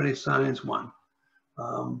sure everybody signs one,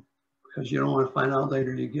 because you don't want to find out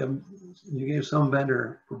later you gave some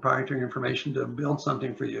vendor proprietary information to build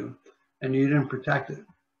something for you and you didn't protect it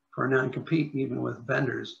for non-compete even with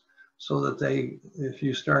vendors, so that if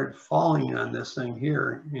you start falling on this thing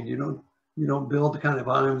here and you don't build the kind of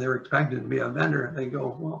volume they're expected to be a vendor, they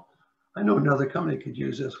go, well, I know another company could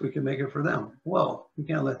use this, we can make it for them. Well, you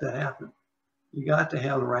can't let that happen. You got to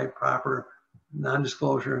have the right proper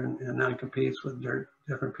non-disclosure and non-competes with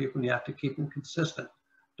different people, and you have to keep them consistent.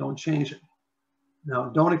 Don't change it. Now,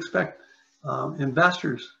 don't expect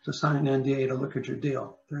investors to sign an NDA to look at your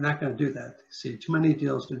deal. They're not going to do that. They see too many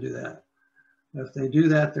deals to do that. If they do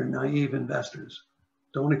that, they're naive investors.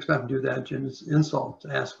 Don't expect to do that. It's an insult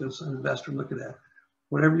to ask us an investor to look at that.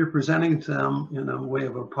 Whatever you're presenting to them in a way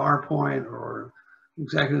of a PowerPoint or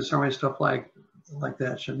executive summary, stuff like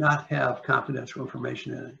that should not have confidential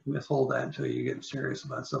information in it. Withhold that until you get serious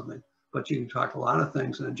about something. But you can talk a lot of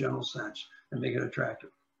things in a general sense and make it attractive.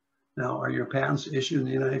 Now, are your patents issued in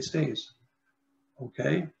the United States?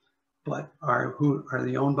 Okay, but are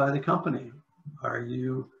they owned by the company? Are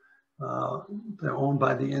you they're owned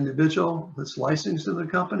by the individual that's licensed to the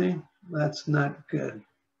company? That's not good.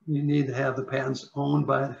 You need to have the patents owned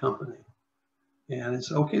by the company. And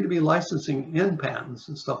it's okay to be licensing in patents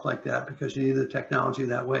and stuff like that because you need the technology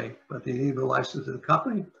that way, but you need the license to the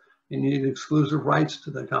company and you need exclusive rights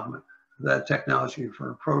to the company, that technology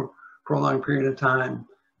for a prolonged period of time.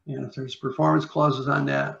 And if there's performance clauses on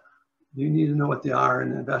that, you need to know what they are,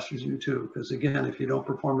 and investors do too. Because again, if you don't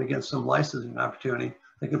perform against some licensing opportunity,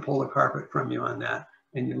 they can pull the carpet from you on that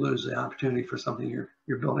and you lose the opportunity for something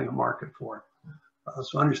you're building a market for.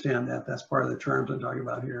 So understand that. That's part of the terms I'm talking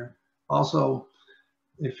about here. Also,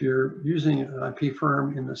 if you're using an IP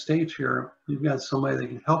firm in the States here, you've got somebody that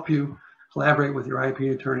can help you collaborate with your IP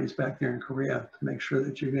attorneys back there in Korea to make sure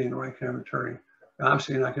that you're getting the right kind of attorney.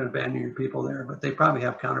 Obviously, you're not going to abandon your people there, but they probably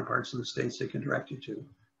have counterparts in the States they can direct you to.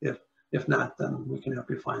 If not, then we can help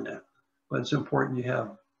you find that. But it's important you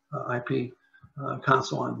have IP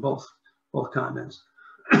counsel on both continents.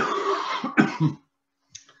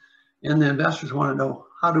 And the investors want to know,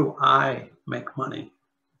 how do I make money?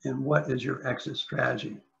 And what is your exit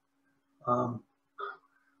strategy?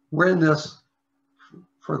 We're in this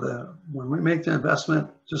when we make the investment,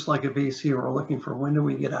 just like a VC, we're looking for when do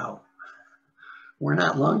we get out? We're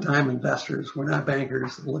not long-time investors. We're not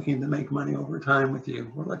bankers looking to make money over time with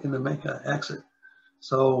you. We're looking to make an exit.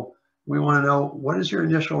 So we want to know, what is your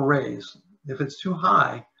initial raise? If it's too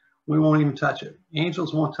high, we won't even touch it.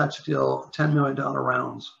 Angels won't touch till $10 million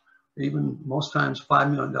rounds, or even most times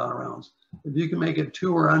 $5 million rounds. If you can make it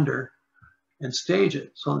 2 or under and stage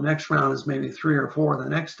it, so the next round is maybe 3 or 4 the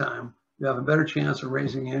next time, you have a better chance of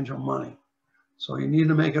raising angel money. So you need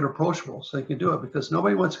to make it approachable so you can do it, because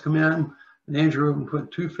nobody wants to come in and Andrew and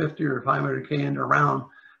put 250 or 500K into a round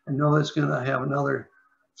and know that's going to have another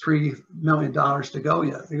 $3 million to go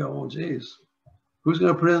yet. They go, oh, geez, who's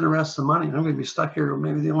going to put in the rest of the money? I'm going to be stuck here,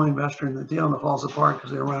 maybe the only investor in the deal, and it falls apart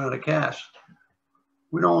because they run out of cash.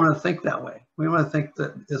 We don't want to think that way. We want to think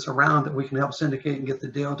that it's a round that we can help syndicate and get the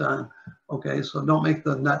deal done. Okay, so don't make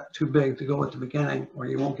the nut too big to go at the beginning or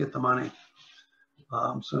you won't get the money.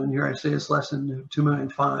 So in here I say it's less than 2.5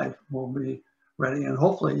 million will be ready, and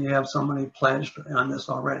hopefully you have somebody pledged on this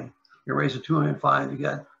already. You raise a 2.5 million, you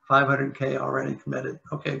got 500K already committed.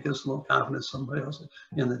 Okay, it gives a little confidence somebody else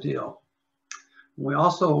in the deal. We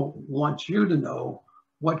also want you to know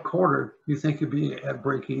what quarter you think you'd be at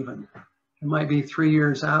break even. It might be 3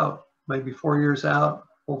 years out, might be 4 years out.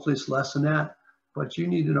 Hopefully it's less than that, but you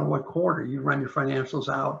need to know what quarter. You run your financials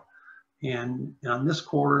out, and on this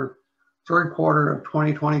quarter, third quarter of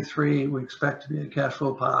 2023, we expect to be a cash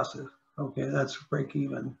flow positive. Okay, that's break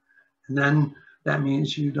even. And then that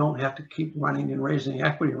means you don't have to keep running and raising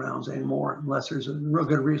equity rounds anymore unless there's a real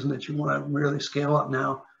good reason that you want to really scale up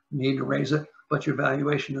now. You need to raise it, but your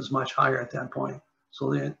valuation is much higher at that point.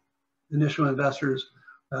 So the initial investors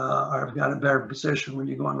have got a better position when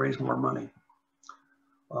you go and raise more money.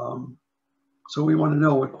 So we want to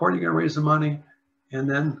know what quarter you're going to raise the money, and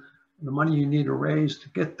then the money you need to raise to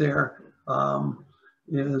get there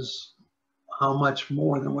is how much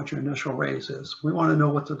more than what your initial raise is. We want to know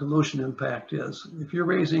what the dilution impact is. If you're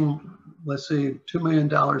raising, let's say, $2 million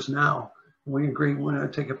now, and we agree we want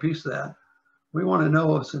to take a piece of that, we want to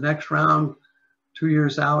know if the next round 2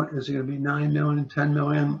 years out, is it going to be 9 million, 10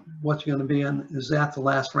 million? What's going to be in? Is that the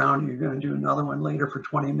last round? You're going to do another one later for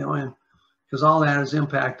 20 million? Because all that has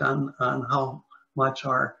impact on how much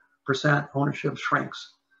our percent ownership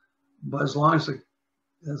shrinks. But as long as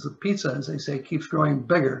the pizza, as they say, keeps growing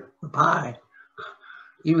bigger, the pie,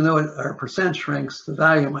 even though our percent shrinks, the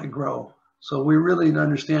value might grow. So we really need to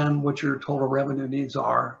understand what your total revenue needs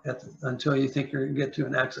are until you think you're going to get to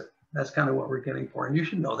an exit. That's kind of what we're getting for. And you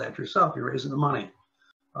should know that yourself. You're raising the money.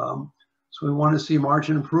 So we want to see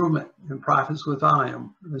margin improvement in profits with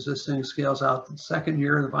volume. As this thing scales out, the second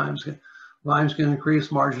year, the volume's going to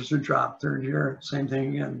increase, margins will drop. Third year, same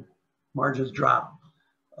thing again, margins drop.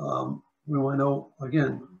 We want to know,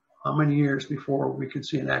 again, how many years before we could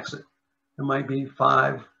see an exit. It might be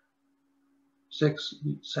 5, 6,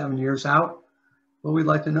 7 years out, but we'd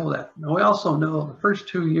like to know that. Now, we also know the first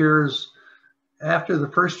 2 years, after the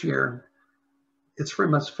first year, it's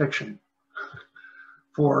pretty much fiction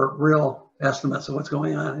for real estimates of what's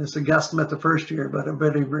going on. It's a guesstimate the first year, but a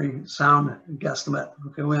very, very sound guesstimate.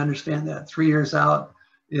 Okay, we understand that. 3 years out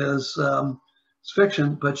is it's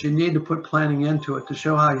fiction, but you need to put planning into it to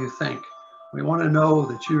show how you think. We want to know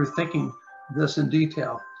that you're thinking this in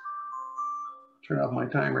detail. Turn off my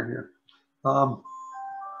timer here. 1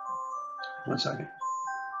 second.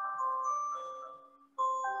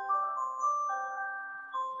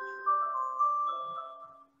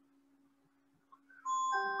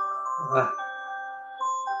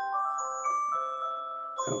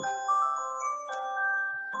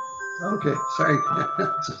 Okay, sorry,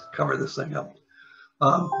 just cover this thing up.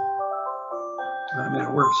 I made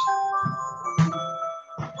it worse.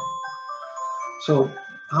 So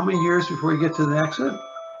how many years before you get to the exit?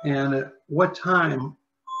 And at what time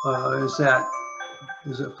is that?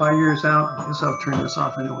 Is it 5 years out? I guess I'll turn this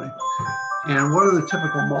off anyway. And what are the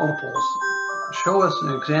typical multiples? Show us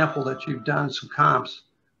an example that you've done some comps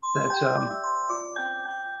that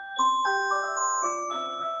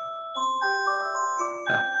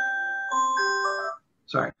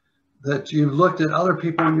sorry, that you've looked at other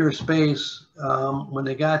people in your space when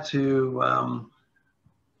they got to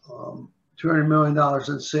 $200 million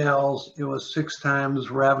in sales, it was 6 times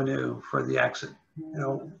revenue for the exit. You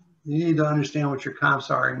know, you need to understand what your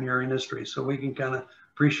comps are in your industry so we can kind of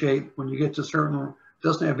appreciate when you get to certain,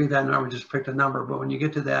 doesn't have to be that number, just pick a number, but when you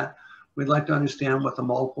get to that, we'd like to understand what the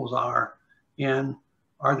multiples are. And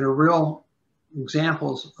are there real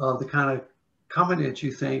examples of the kind of company that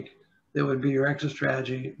you think that would be your exit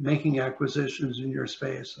strategy, making acquisitions in your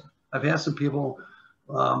space? I've had some people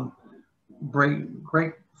bring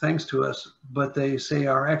great things to us, but they say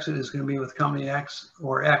our exit is going to be with company X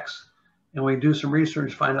or X. And we do some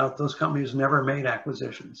research, find out those companies never made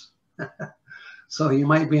acquisitions. So you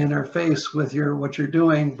might be in their face with what you're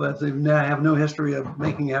doing, but they have no history of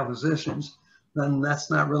making acquisitions. Then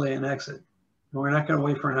that's not really an exit. And we're not going to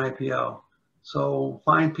wait for an IPO. So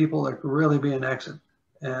find people that could really be an exit.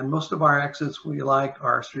 And most of our exits we like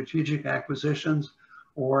are strategic acquisitions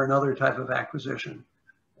or another type of acquisition.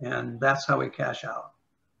 And that's how we cash out.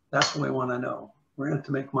 That's what we want to know. We're in it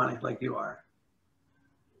to make money like you are.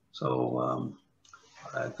 So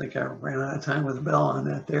I think I ran out of time with the bell on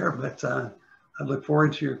that there, but I look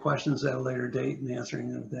forward to your questions at a later date and answering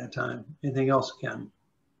them at that time. Anything else, Ken?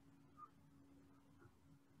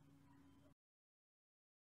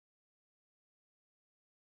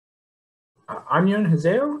 I'm Jan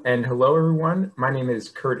Hazeo, and hello everyone. My name is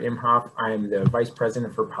Kurt Imhoff. I'm the Vice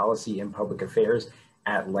President for Policy and Public Affairs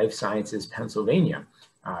at Life Sciences Pennsylvania.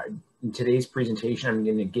 In today's presentation, I'm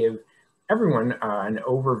going to give everyone an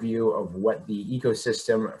overview of what the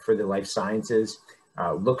ecosystem for the life sciences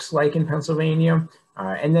looks like in Pennsylvania,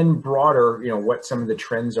 and then broader, what some of the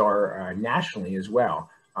trends are nationally as well.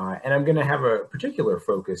 And I'm going to have a particular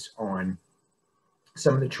focus on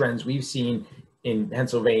some of the trends we've seen in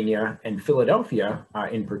Pennsylvania and Philadelphia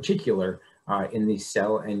in particular in the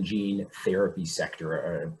cell and gene therapy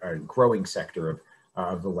sector, a growing sector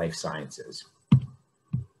of the life sciences.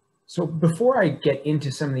 So before I get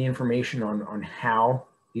into some of the information on how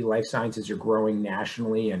the life sciences are growing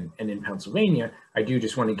nationally and in Pennsylvania, I do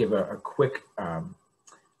just want to give a quick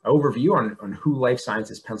overview on who Life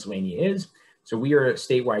Sciences Pennsylvania is. So we are a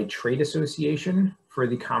statewide trade association for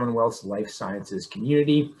the Commonwealth's life sciences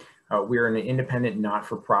community. We're an independent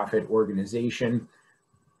not-for-profit organization.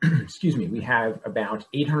 Excuse me, we have about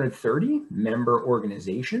 830 member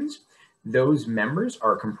organizations. Those members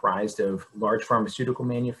are comprised of large pharmaceutical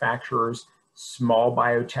manufacturers, small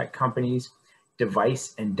biotech companies,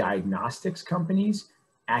 device and diagnostics companies,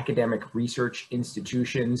 academic research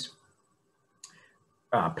institutions,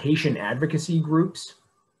 patient advocacy groups,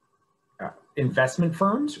 investment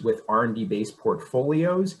firms with R&D based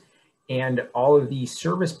portfolios, and all of the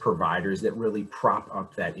service providers that really prop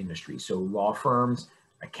up that industry. So law firms,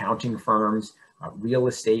 accounting firms, real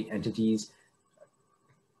estate entities,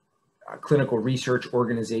 clinical research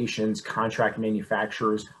organizations, contract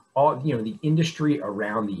manufacturers, all, the industry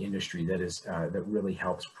around the industry that is that really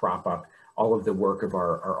helps prop up all of the work of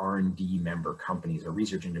our R&D member companies, our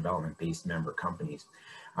research and development based member companies.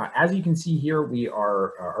 As you can see here,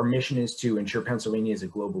 our mission is to ensure Pennsylvania is a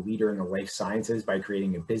global leader in the life sciences by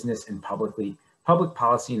creating a business and public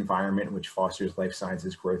policy environment which fosters life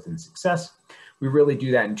sciences growth and success. We really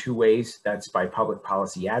do that in two ways. That's by public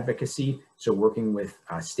policy advocacy, so working with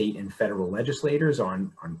state and federal legislators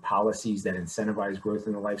on policies that incentivize growth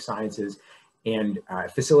in the life sciences, and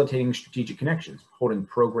facilitating strategic connections, holding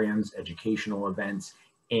programs, educational events,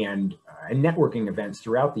 and networking events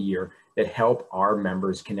throughout the year that help our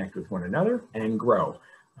members connect with one another and grow.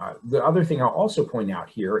 The other thing I'll also point out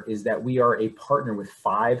here is that we are a partner with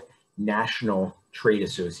 5 national trade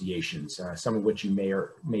associations, some of which you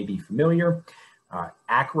may be familiar.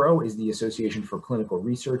 ACRO is the Association for Clinical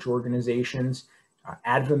Research Organizations.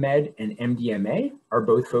 AdvaMed and MDMA are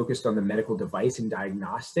both focused on the medical device and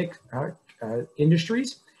diagnostic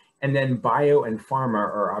industries. And then Bio and Pharma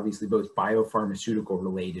are obviously both biopharmaceutical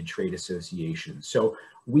related trade associations. So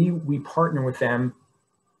we partner with them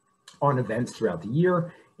on events throughout the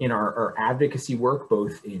year in our advocacy work,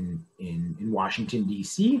 both in Washington,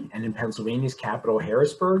 D.C. and in Pennsylvania's capital,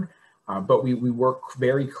 Harrisburg. But we work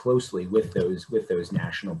very closely with those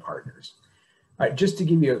national partners. Just to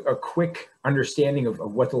give you a quick understanding of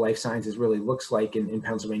what the life sciences really looks like in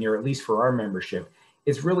Pennsylvania, or at least for our membership,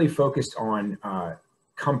 it's really focused on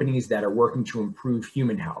companies that are working to improve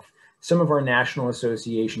human health. Some of our national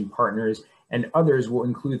association partners and others will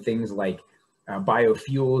include things like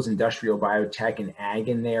biofuels, industrial biotech, and ag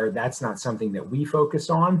in there. That's not something that we focus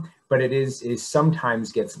on, but it is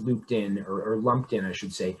sometimes gets looped in or lumped in, I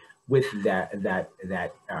should say, with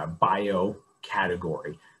that bio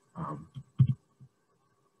category.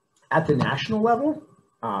 At the national level,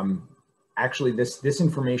 actually this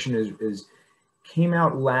information came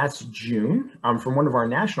out last June from one of our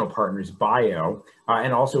national partners, Bio,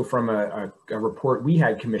 and also from a report we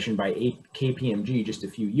had commissioned by KPMG just a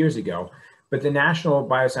few years ago. But the national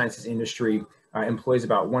biosciences industry employs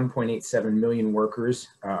about 1.87 million workers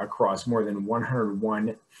across more than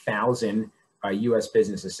 101,000 U.S.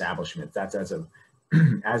 business establishments. That's as of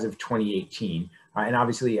 2018. And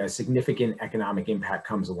obviously a significant economic impact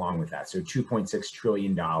comes along with that. So $2.6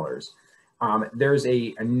 trillion. There's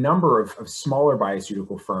a number of smaller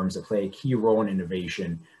bioceutical firms that play a key role in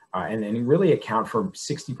innovation and really account for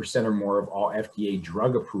 60% or more of all FDA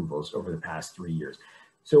drug approvals over the past 3 years.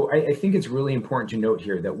 So I think it's really important to note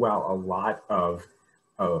here that while a lot of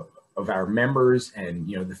our members and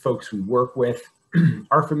the folks we work with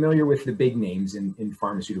are familiar with the big names in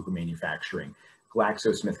pharmaceutical manufacturing,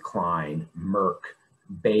 GlaxoSmithKline, Merck,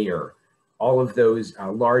 Bayer, all of those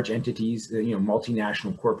large entities,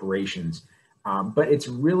 multinational corporations. But it's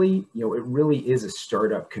really, it really is a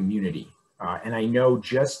startup community. And I know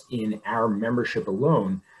just in our membership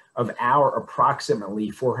alone, of our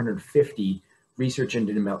approximately 450 research and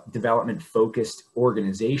development focused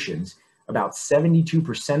organizations, about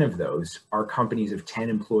 72% of those are companies of 10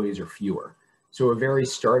 employees or fewer. So a very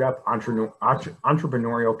startup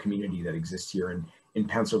entrepreneurial community that exists here in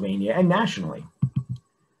Pennsylvania and nationally.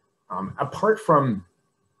 Apart from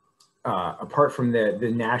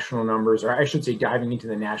the national numbers, or I should say diving into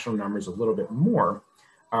the national numbers a little bit more,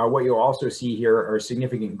 what you'll also see here are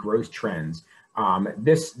significant growth trends.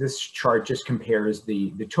 This chart just compares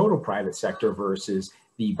the total private sector versus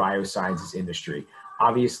the biosciences industry.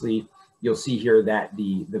 Obviously, you'll see here that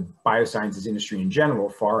the biosciences industry in general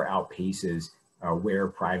far outpaces where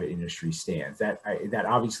private industry stands. That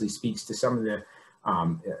obviously speaks to some of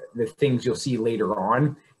the things you'll see later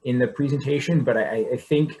on in the presentation, but I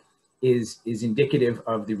think is indicative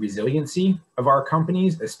of the resiliency of our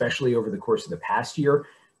companies, especially over the course of the past year.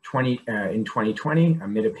 In 2020,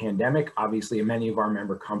 amid a pandemic, obviously many of our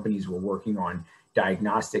member companies were working on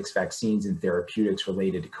diagnostics, vaccines, and therapeutics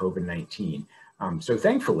related to COVID-19. So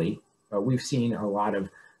thankfully, we've seen a lot of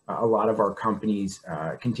our companies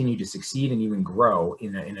continue to succeed and even grow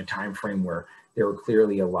in a time frame where there were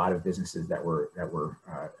clearly a lot of businesses that were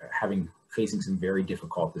facing some very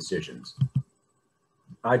difficult decisions.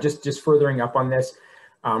 Just furthering up on this,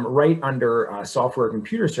 right under software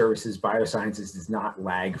computer services, biosciences does not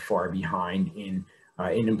lag far behind in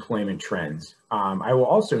employment trends. I will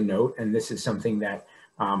also note, and this is something that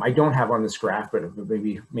I don't have on this graph, but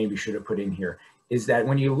maybe should have put in here, is that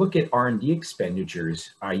when you look at R&D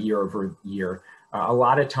expenditures year over year, a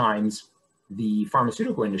lot of times the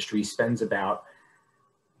pharmaceutical industry spends about,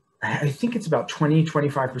 I think it's about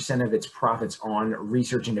 20–25% of its profits on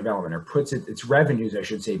research and development, or puts its revenues, I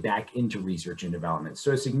should say, back into research and development.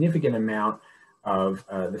 So a significant amount of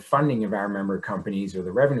the funding of our member companies, or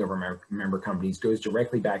the revenue of our member companies, goes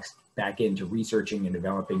directly back into researching and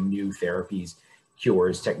developing new therapies,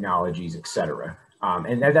 cures, technologies, et cetera.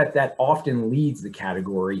 And that often leads the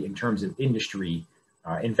category in terms of industry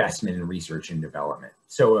investment in research and development.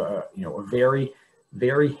 So, you know, a very,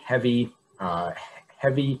 very heavy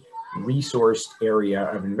resourced area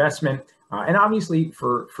of investment, and obviously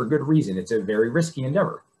for good reason. It's a very risky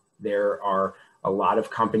endeavor. There are a lot of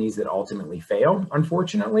companies that ultimately fail,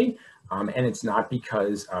 unfortunately, and it's not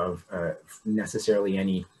because of necessarily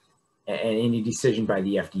any decision by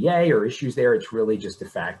the FDA or issues there. It's really just a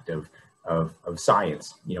fact of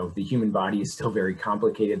science. You know, the human body is still very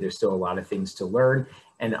complicated. There's still a lot of things to learn,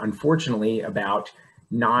 and unfortunately, about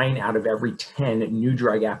 9 out of every 10 new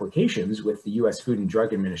drug applications with the U.S. Food and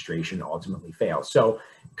Drug Administration ultimately fail. So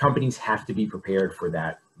companies have to be prepared for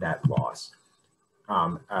that loss.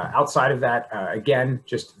 Outside of that, again,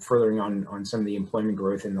 just furthering on some of the employment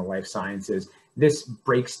growth in the life sciences, this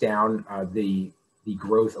breaks down the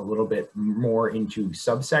growth a little bit more into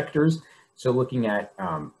subsectors. So looking at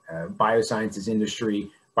biosciences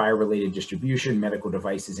industry, bio-related distribution, medical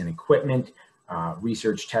devices and equipment,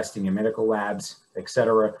 research, testing, and medical labs, et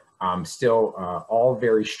cetera, still all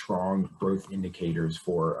very strong growth indicators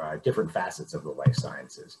for different facets of the life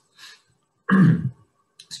sciences.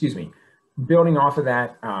 Excuse me. Building off of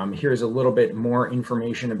that, here's a little bit more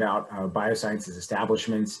information about biosciences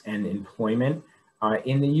establishments and employment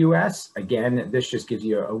in the US. Again, this just gives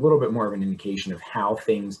you a little bit more of an indication of how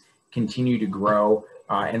things continue to grow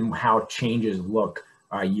and how changes look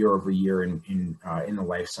year over year in the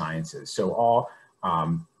life sciences. So all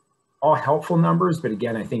helpful numbers, but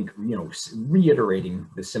again, I think, you know, reiterating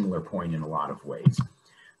the similar point in a lot of ways.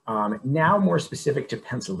 Now, more specific to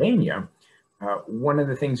Pennsylvania, one of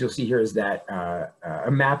the things you'll see here is that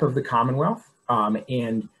a map of the Commonwealth,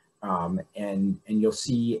 and you'll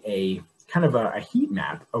see a kind of a heat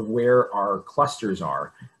map of where our clusters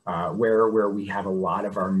are, where we have a lot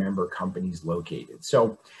of our member companies located.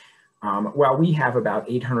 So while we have about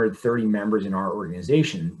 830 members in our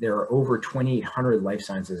organization, there are over 2,800 life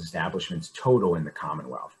sciences establishments total in the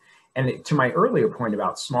Commonwealth. And to my earlier point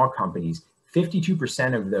about small companies,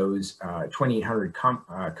 52% of those 2,800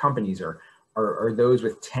 companies are those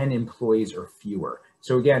with 10 employees or fewer.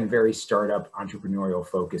 So again, very startup, entrepreneurial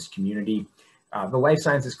focused community. The life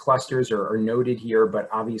sciences clusters are noted here, but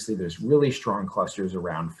obviously there's really strong clusters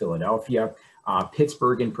around Philadelphia.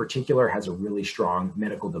 Pittsburgh in particular has a really strong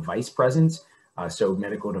medical device presence. So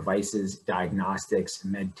medical devices, diagnostics,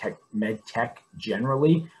 med tech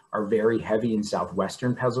generally are very heavy in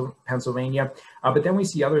southwestern Pennsylvania. But then we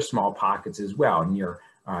see other small pockets as well near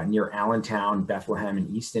Allentown, Bethlehem, and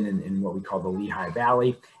Easton in what we call the Lehigh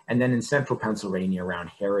Valley. And then in central Pennsylvania around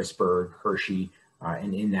Harrisburg, Hershey,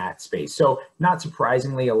 and in that space. So not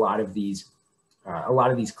surprisingly, a lot of these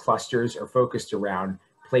clusters are focused around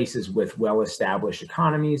places with well-established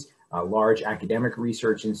economies, large academic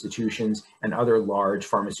research institutions, and other large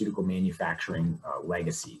pharmaceutical manufacturing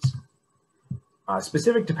legacies.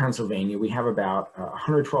 Specific to Pennsylvania, we have about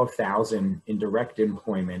 112,000 in direct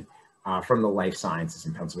employment from the life sciences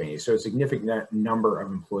in Pennsylvania. So a significant number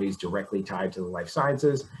of employees directly tied to the life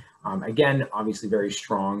sciences. Again, obviously very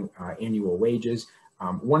strong annual wages.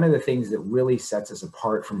 One of the things that really sets us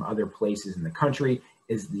apart from other places in the country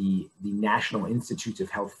is the National Institutes of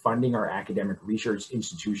Health funding our academic research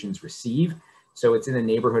institutions receive. So it's in the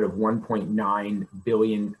neighborhood of $1.9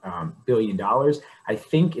 billion. I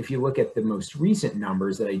think if you look at the most recent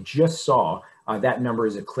numbers that I just saw, that number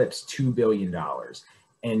has eclipsed $2 billion.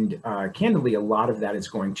 And candidly, a lot of that is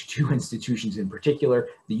going to two institutions in particular,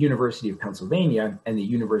 the University of Pennsylvania and the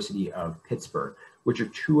University of Pittsburgh, which are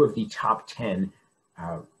two of the top 10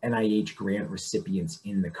 NIH grant recipients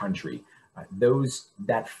in the country.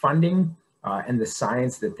 That funding and the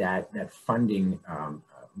science that funding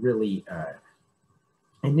really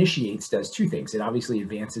initiates does two things. It obviously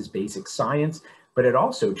advances basic science, but it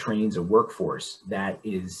also trains a workforce that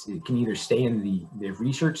can either stay in the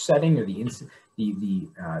research setting or the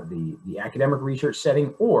academic research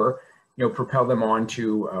setting, or propel them on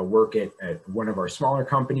to work at one of our smaller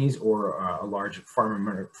companies or a large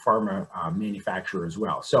pharma manufacturer as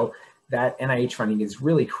well. So that NIH funding is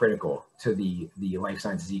really critical to the life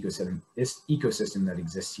sciences ecosystem that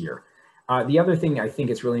exists here. The other thing I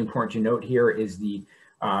think it's really important to note here is the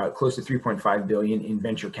close to 3.5 billion in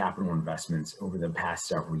venture capital investments over the past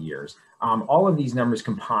several years. All of these numbers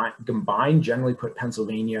combined generally put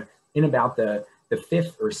Pennsylvania in about the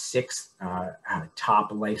fifth or sixth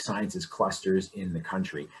top life sciences clusters in the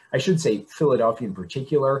country. I should say Philadelphia in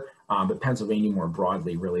particular, but Pennsylvania more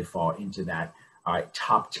broadly really fall into that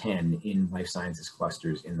top 10 in life sciences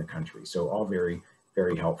clusters in the country. So all very,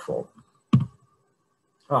 very helpful.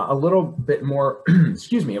 A little bit more,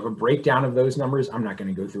 excuse me, of a breakdown of those numbers. I'm not going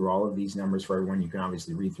to go through all of these numbers for everyone. You can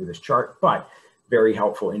obviously read through this chart, but very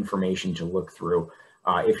helpful information to look through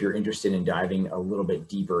if you're interested in diving a little bit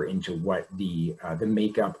deeper into what the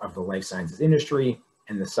makeup of the life sciences industry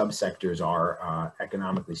and the subsectors are,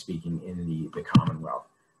 economically speaking, in the Commonwealth.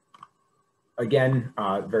 Again,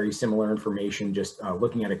 very similar information, just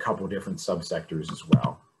looking at a couple different subsectors as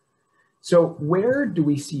well. So where do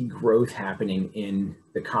we see growth happening in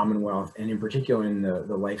the Commonwealth, and in particular in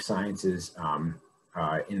the life sciences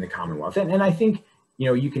in the Commonwealth? And I think, you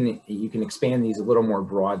know, you can expand these a little more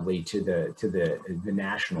broadly to the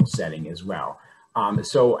national setting as well.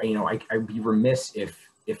 So, you know, I'd be remiss if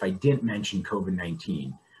I didn't mention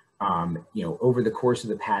COVID-19. You know, over the course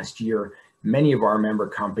of the past year, many of our member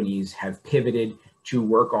companies have pivoted to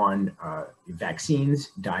work on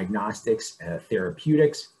vaccines, diagnostics,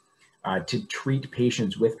 therapeutics, to treat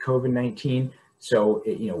patients with COVID-19. So,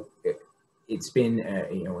 it's been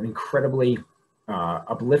an incredibly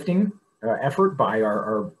uplifting effort by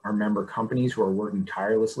our member companies who are working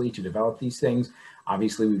tirelessly to develop these things.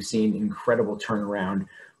 Obviously, we've seen incredible turnaround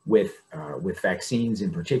with vaccines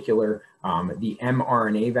in particular. The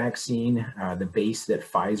mRNA vaccine, the base that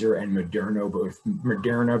Pfizer and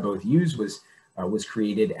Moderna both use was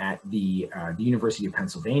created at the University of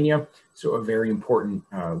Pennsylvania, so a very important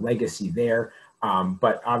legacy there.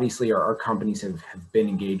 But obviously our companies have been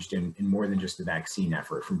engaged in more than just the vaccine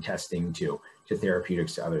effort, from testing to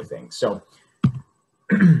therapeutics to other things. So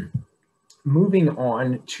moving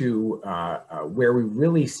on to where we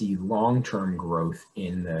really see long-term growth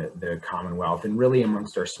in the Commonwealth, and really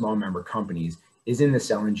amongst our small member companies, is in the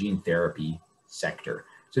cell and gene therapy sector.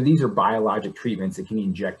 So these are biologic treatments that can be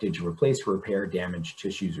injected to replace or repair damaged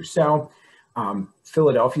tissues or cell.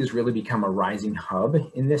 Philadelphia has really become a rising hub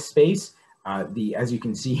in this space. As you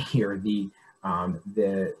can see here, the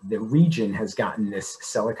region has gotten this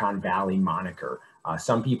Silicon Valley moniker.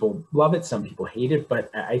 Some people love it, some people hate it, but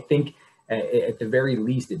I think at the very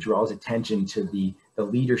least, it draws attention to the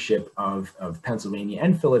leadership of Pennsylvania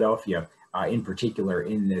and Philadelphia in particular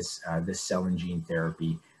in this cell and gene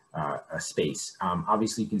therapy space.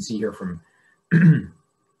 Obviously, you can see here from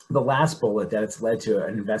the last bullet that it's led to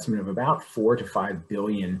an investment of about $4 to $5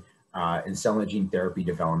 billion in cell and gene therapy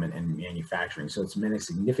development and manufacturing. So it's meant a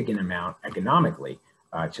significant amount economically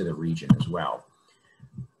to the region as well.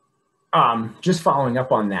 Just following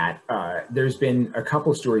up on that, there's been a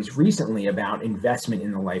couple stories recently about investment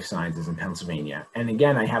in the life sciences in Pennsylvania. And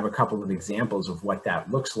again, I have a couple of examples of what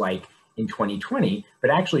that looks like in 2020, but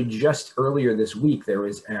actually just earlier this week, there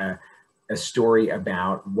was a story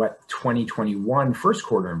about what 2021 first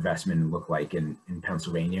quarter investment looked like in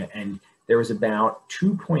Pennsylvania. And there was about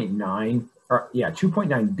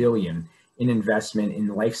 2.9 billion in investment in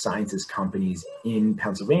life sciences companies in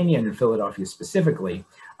Pennsylvania and in Philadelphia specifically,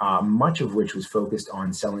 much of which was focused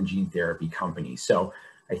on cell and gene therapy companies. So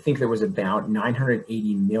I think there was about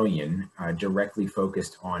 980 million directly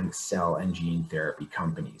focused on cell and gene therapy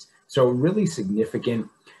companies. So really significant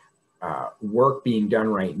work being done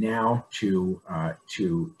right now to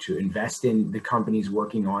invest in the companies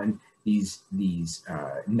working on these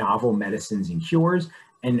novel medicines and cures.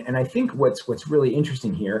 And I think what's really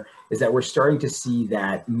interesting here is that we're starting to see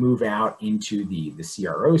that move out into the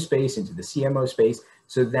CRO space, into the CMO space.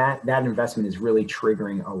 So that investment is really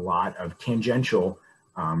triggering a lot of tangential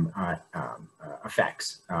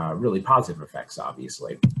effects, really positive effects,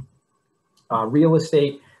 obviously. Real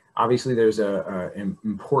estate, obviously there's an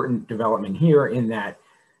important development here in that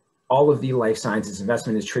all of the life sciences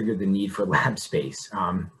investment has triggered the need for lab space.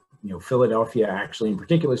 Philadelphia actually in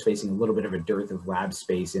particular is facing a little bit of a dearth of lab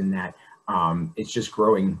space in that it's just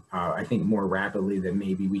growing, I think, more rapidly than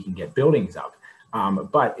maybe we can get buildings up.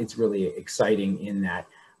 But it's really exciting in that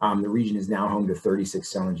the region is now home to 36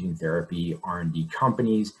 cell and gene therapy R&D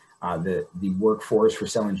companies. The workforce for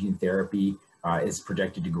cell and gene therapy is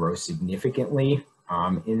projected to grow significantly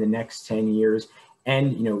in the next 10 years.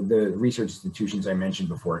 And the research institutions I mentioned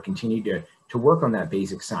before continue to work on that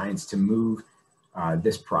basic science to move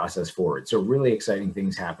this process forward. So really exciting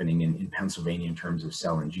things happening in Pennsylvania in terms of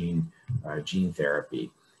cell and gene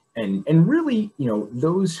therapy. And really,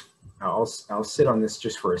 those, I'll sit on this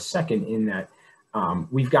just for a second in that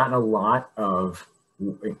we've gotten a lot of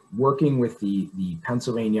working with the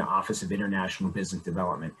Pennsylvania Office of International Business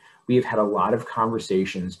Development, we have had a lot of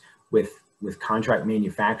conversations with contract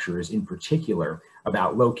manufacturers in particular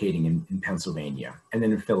about locating in Pennsylvania and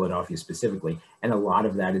then in Philadelphia specifically. And a lot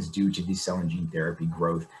of that is due to the cell and gene therapy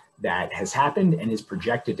growth that has happened and is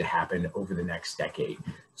projected to happen over the next decade.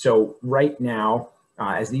 So right now,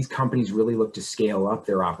 as these companies really look to scale up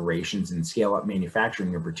their operations and scale up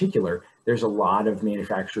manufacturing in particular, there's a lot of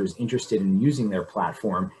manufacturers interested in using their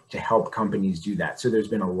platform to help companies do that. So there's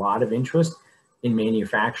been a lot of interest in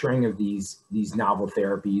manufacturing of these novel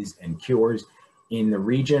therapies and cures in the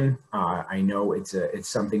region. I know it's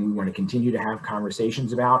something we want to continue to have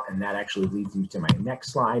conversations about, and that actually leads me to my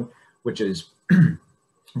next slide, which is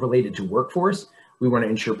related to workforce. We want to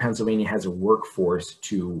ensure Pennsylvania has a workforce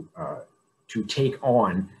to take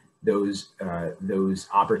on those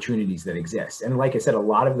opportunities that exist. And like I said, a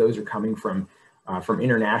lot of those are coming from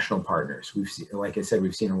international partners. Like I said,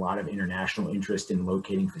 we've seen a lot of international interest in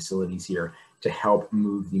locating facilities here to help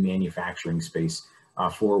move the manufacturing space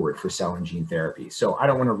forward for cell and gene therapy. So I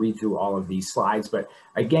don't want to read through all of these slides, but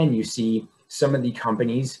again, you see some of the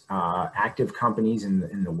companies, active companies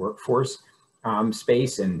in the workforce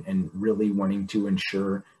space, and really wanting to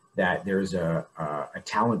ensure that there's a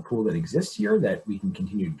talent pool that exists here that we can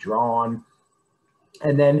continue to draw on.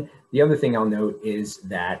 And then the other thing I'll note is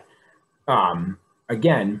that,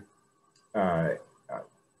 again,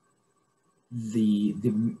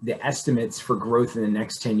 the estimates for growth in the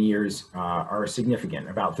next 10 years are significant,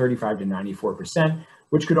 about 35 to 94%,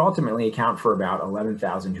 which could ultimately account for about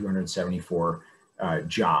 11,274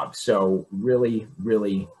 jobs. So really,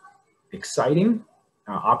 really exciting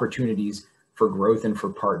opportunities for growth and for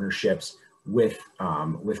partnerships with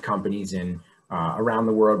companies in around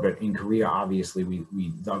the world, but in Korea, obviously,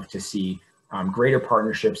 we love to see greater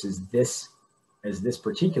partnerships as this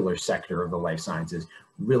particular sector of the life sciences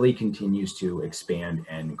really continues to expand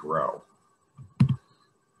and grow.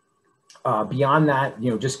 Beyond that,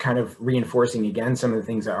 just kind of reinforcing again some of the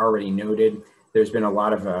things I already noted. There's been a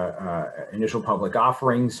lot of initial public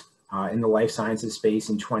offerings in the life sciences space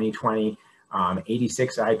in 2020.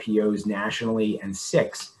 86 IPOs nationally and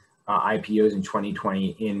 6 IPOs in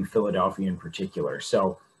 2020 in Philadelphia in particular.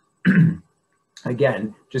 So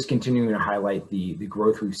again, just continuing to highlight the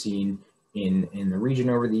growth we've seen in the region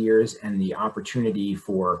over the years and the opportunity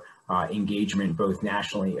for engagement both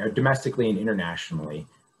nationally, domestically and internationally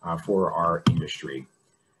for our industry.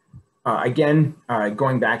 Again,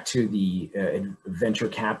 going back to the venture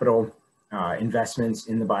capital investments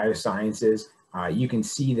in the biosciences, you can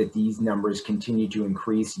see that these numbers continue to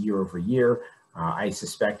increase year over year. I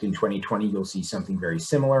suspect in 2020, you'll see something very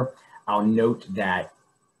similar. I'll note that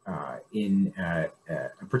in a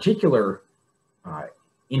particular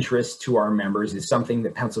interest to our members is something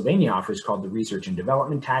that Pennsylvania offers called the Research and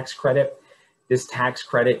Development Tax Credit. This tax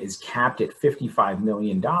credit is capped at $55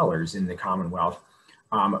 million in the Commonwealth,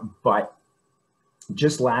 but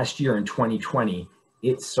just last year in 2020,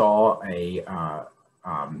 it saw a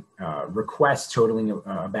request totaling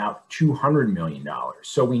about $200 million.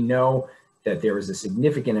 So we know that there is a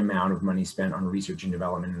significant amount of money spent on research and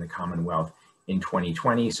development in the Commonwealth in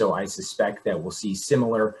 2020. So I suspect that we'll see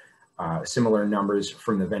similar numbers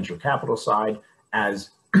from the venture capital side, as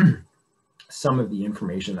some of the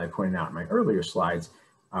information that I pointed out in my earlier slides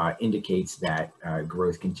indicates that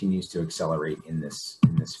growth continues to accelerate in this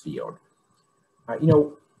field.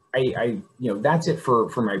 That's it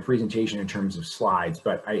for my presentation in terms of slides,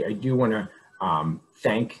 but I do want to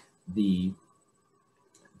thank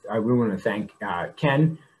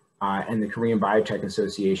Ken and the Korean Biotech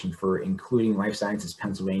Association for including Life Sciences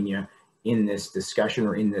Pennsylvania in this discussion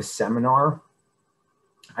or in this seminar.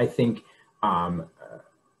 I think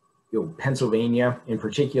Pennsylvania in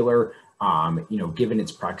particular, given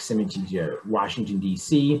its proximity to Washington,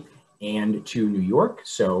 D.C., and to New York.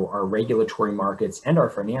 So our regulatory markets and our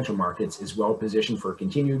financial markets is well positioned for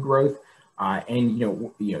continued growth. And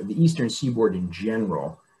the Eastern Seaboard in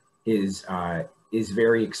general is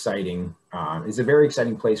very exciting. Is a very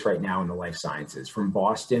exciting place right now in the life sciences, from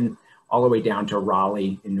Boston all the way down to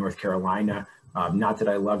Raleigh in North Carolina. Not that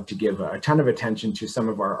I love to give a ton of attention to some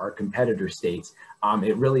of our competitor states.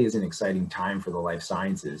 It really is an exciting time for the life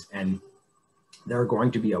sciences, and there are going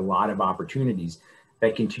to be a lot of opportunities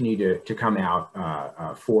that continue to come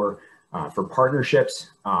out for partnerships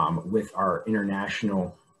with our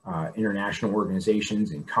international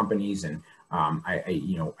organizations and companies. And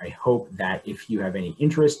I hope that if you have any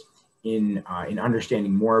interest in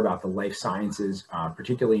understanding more about the life sciences,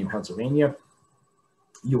 particularly in Pennsylvania,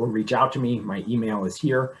 you will reach out to me. My email is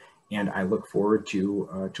here, and I look forward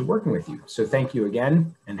to working with you. So thank you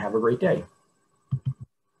again, and have a great day.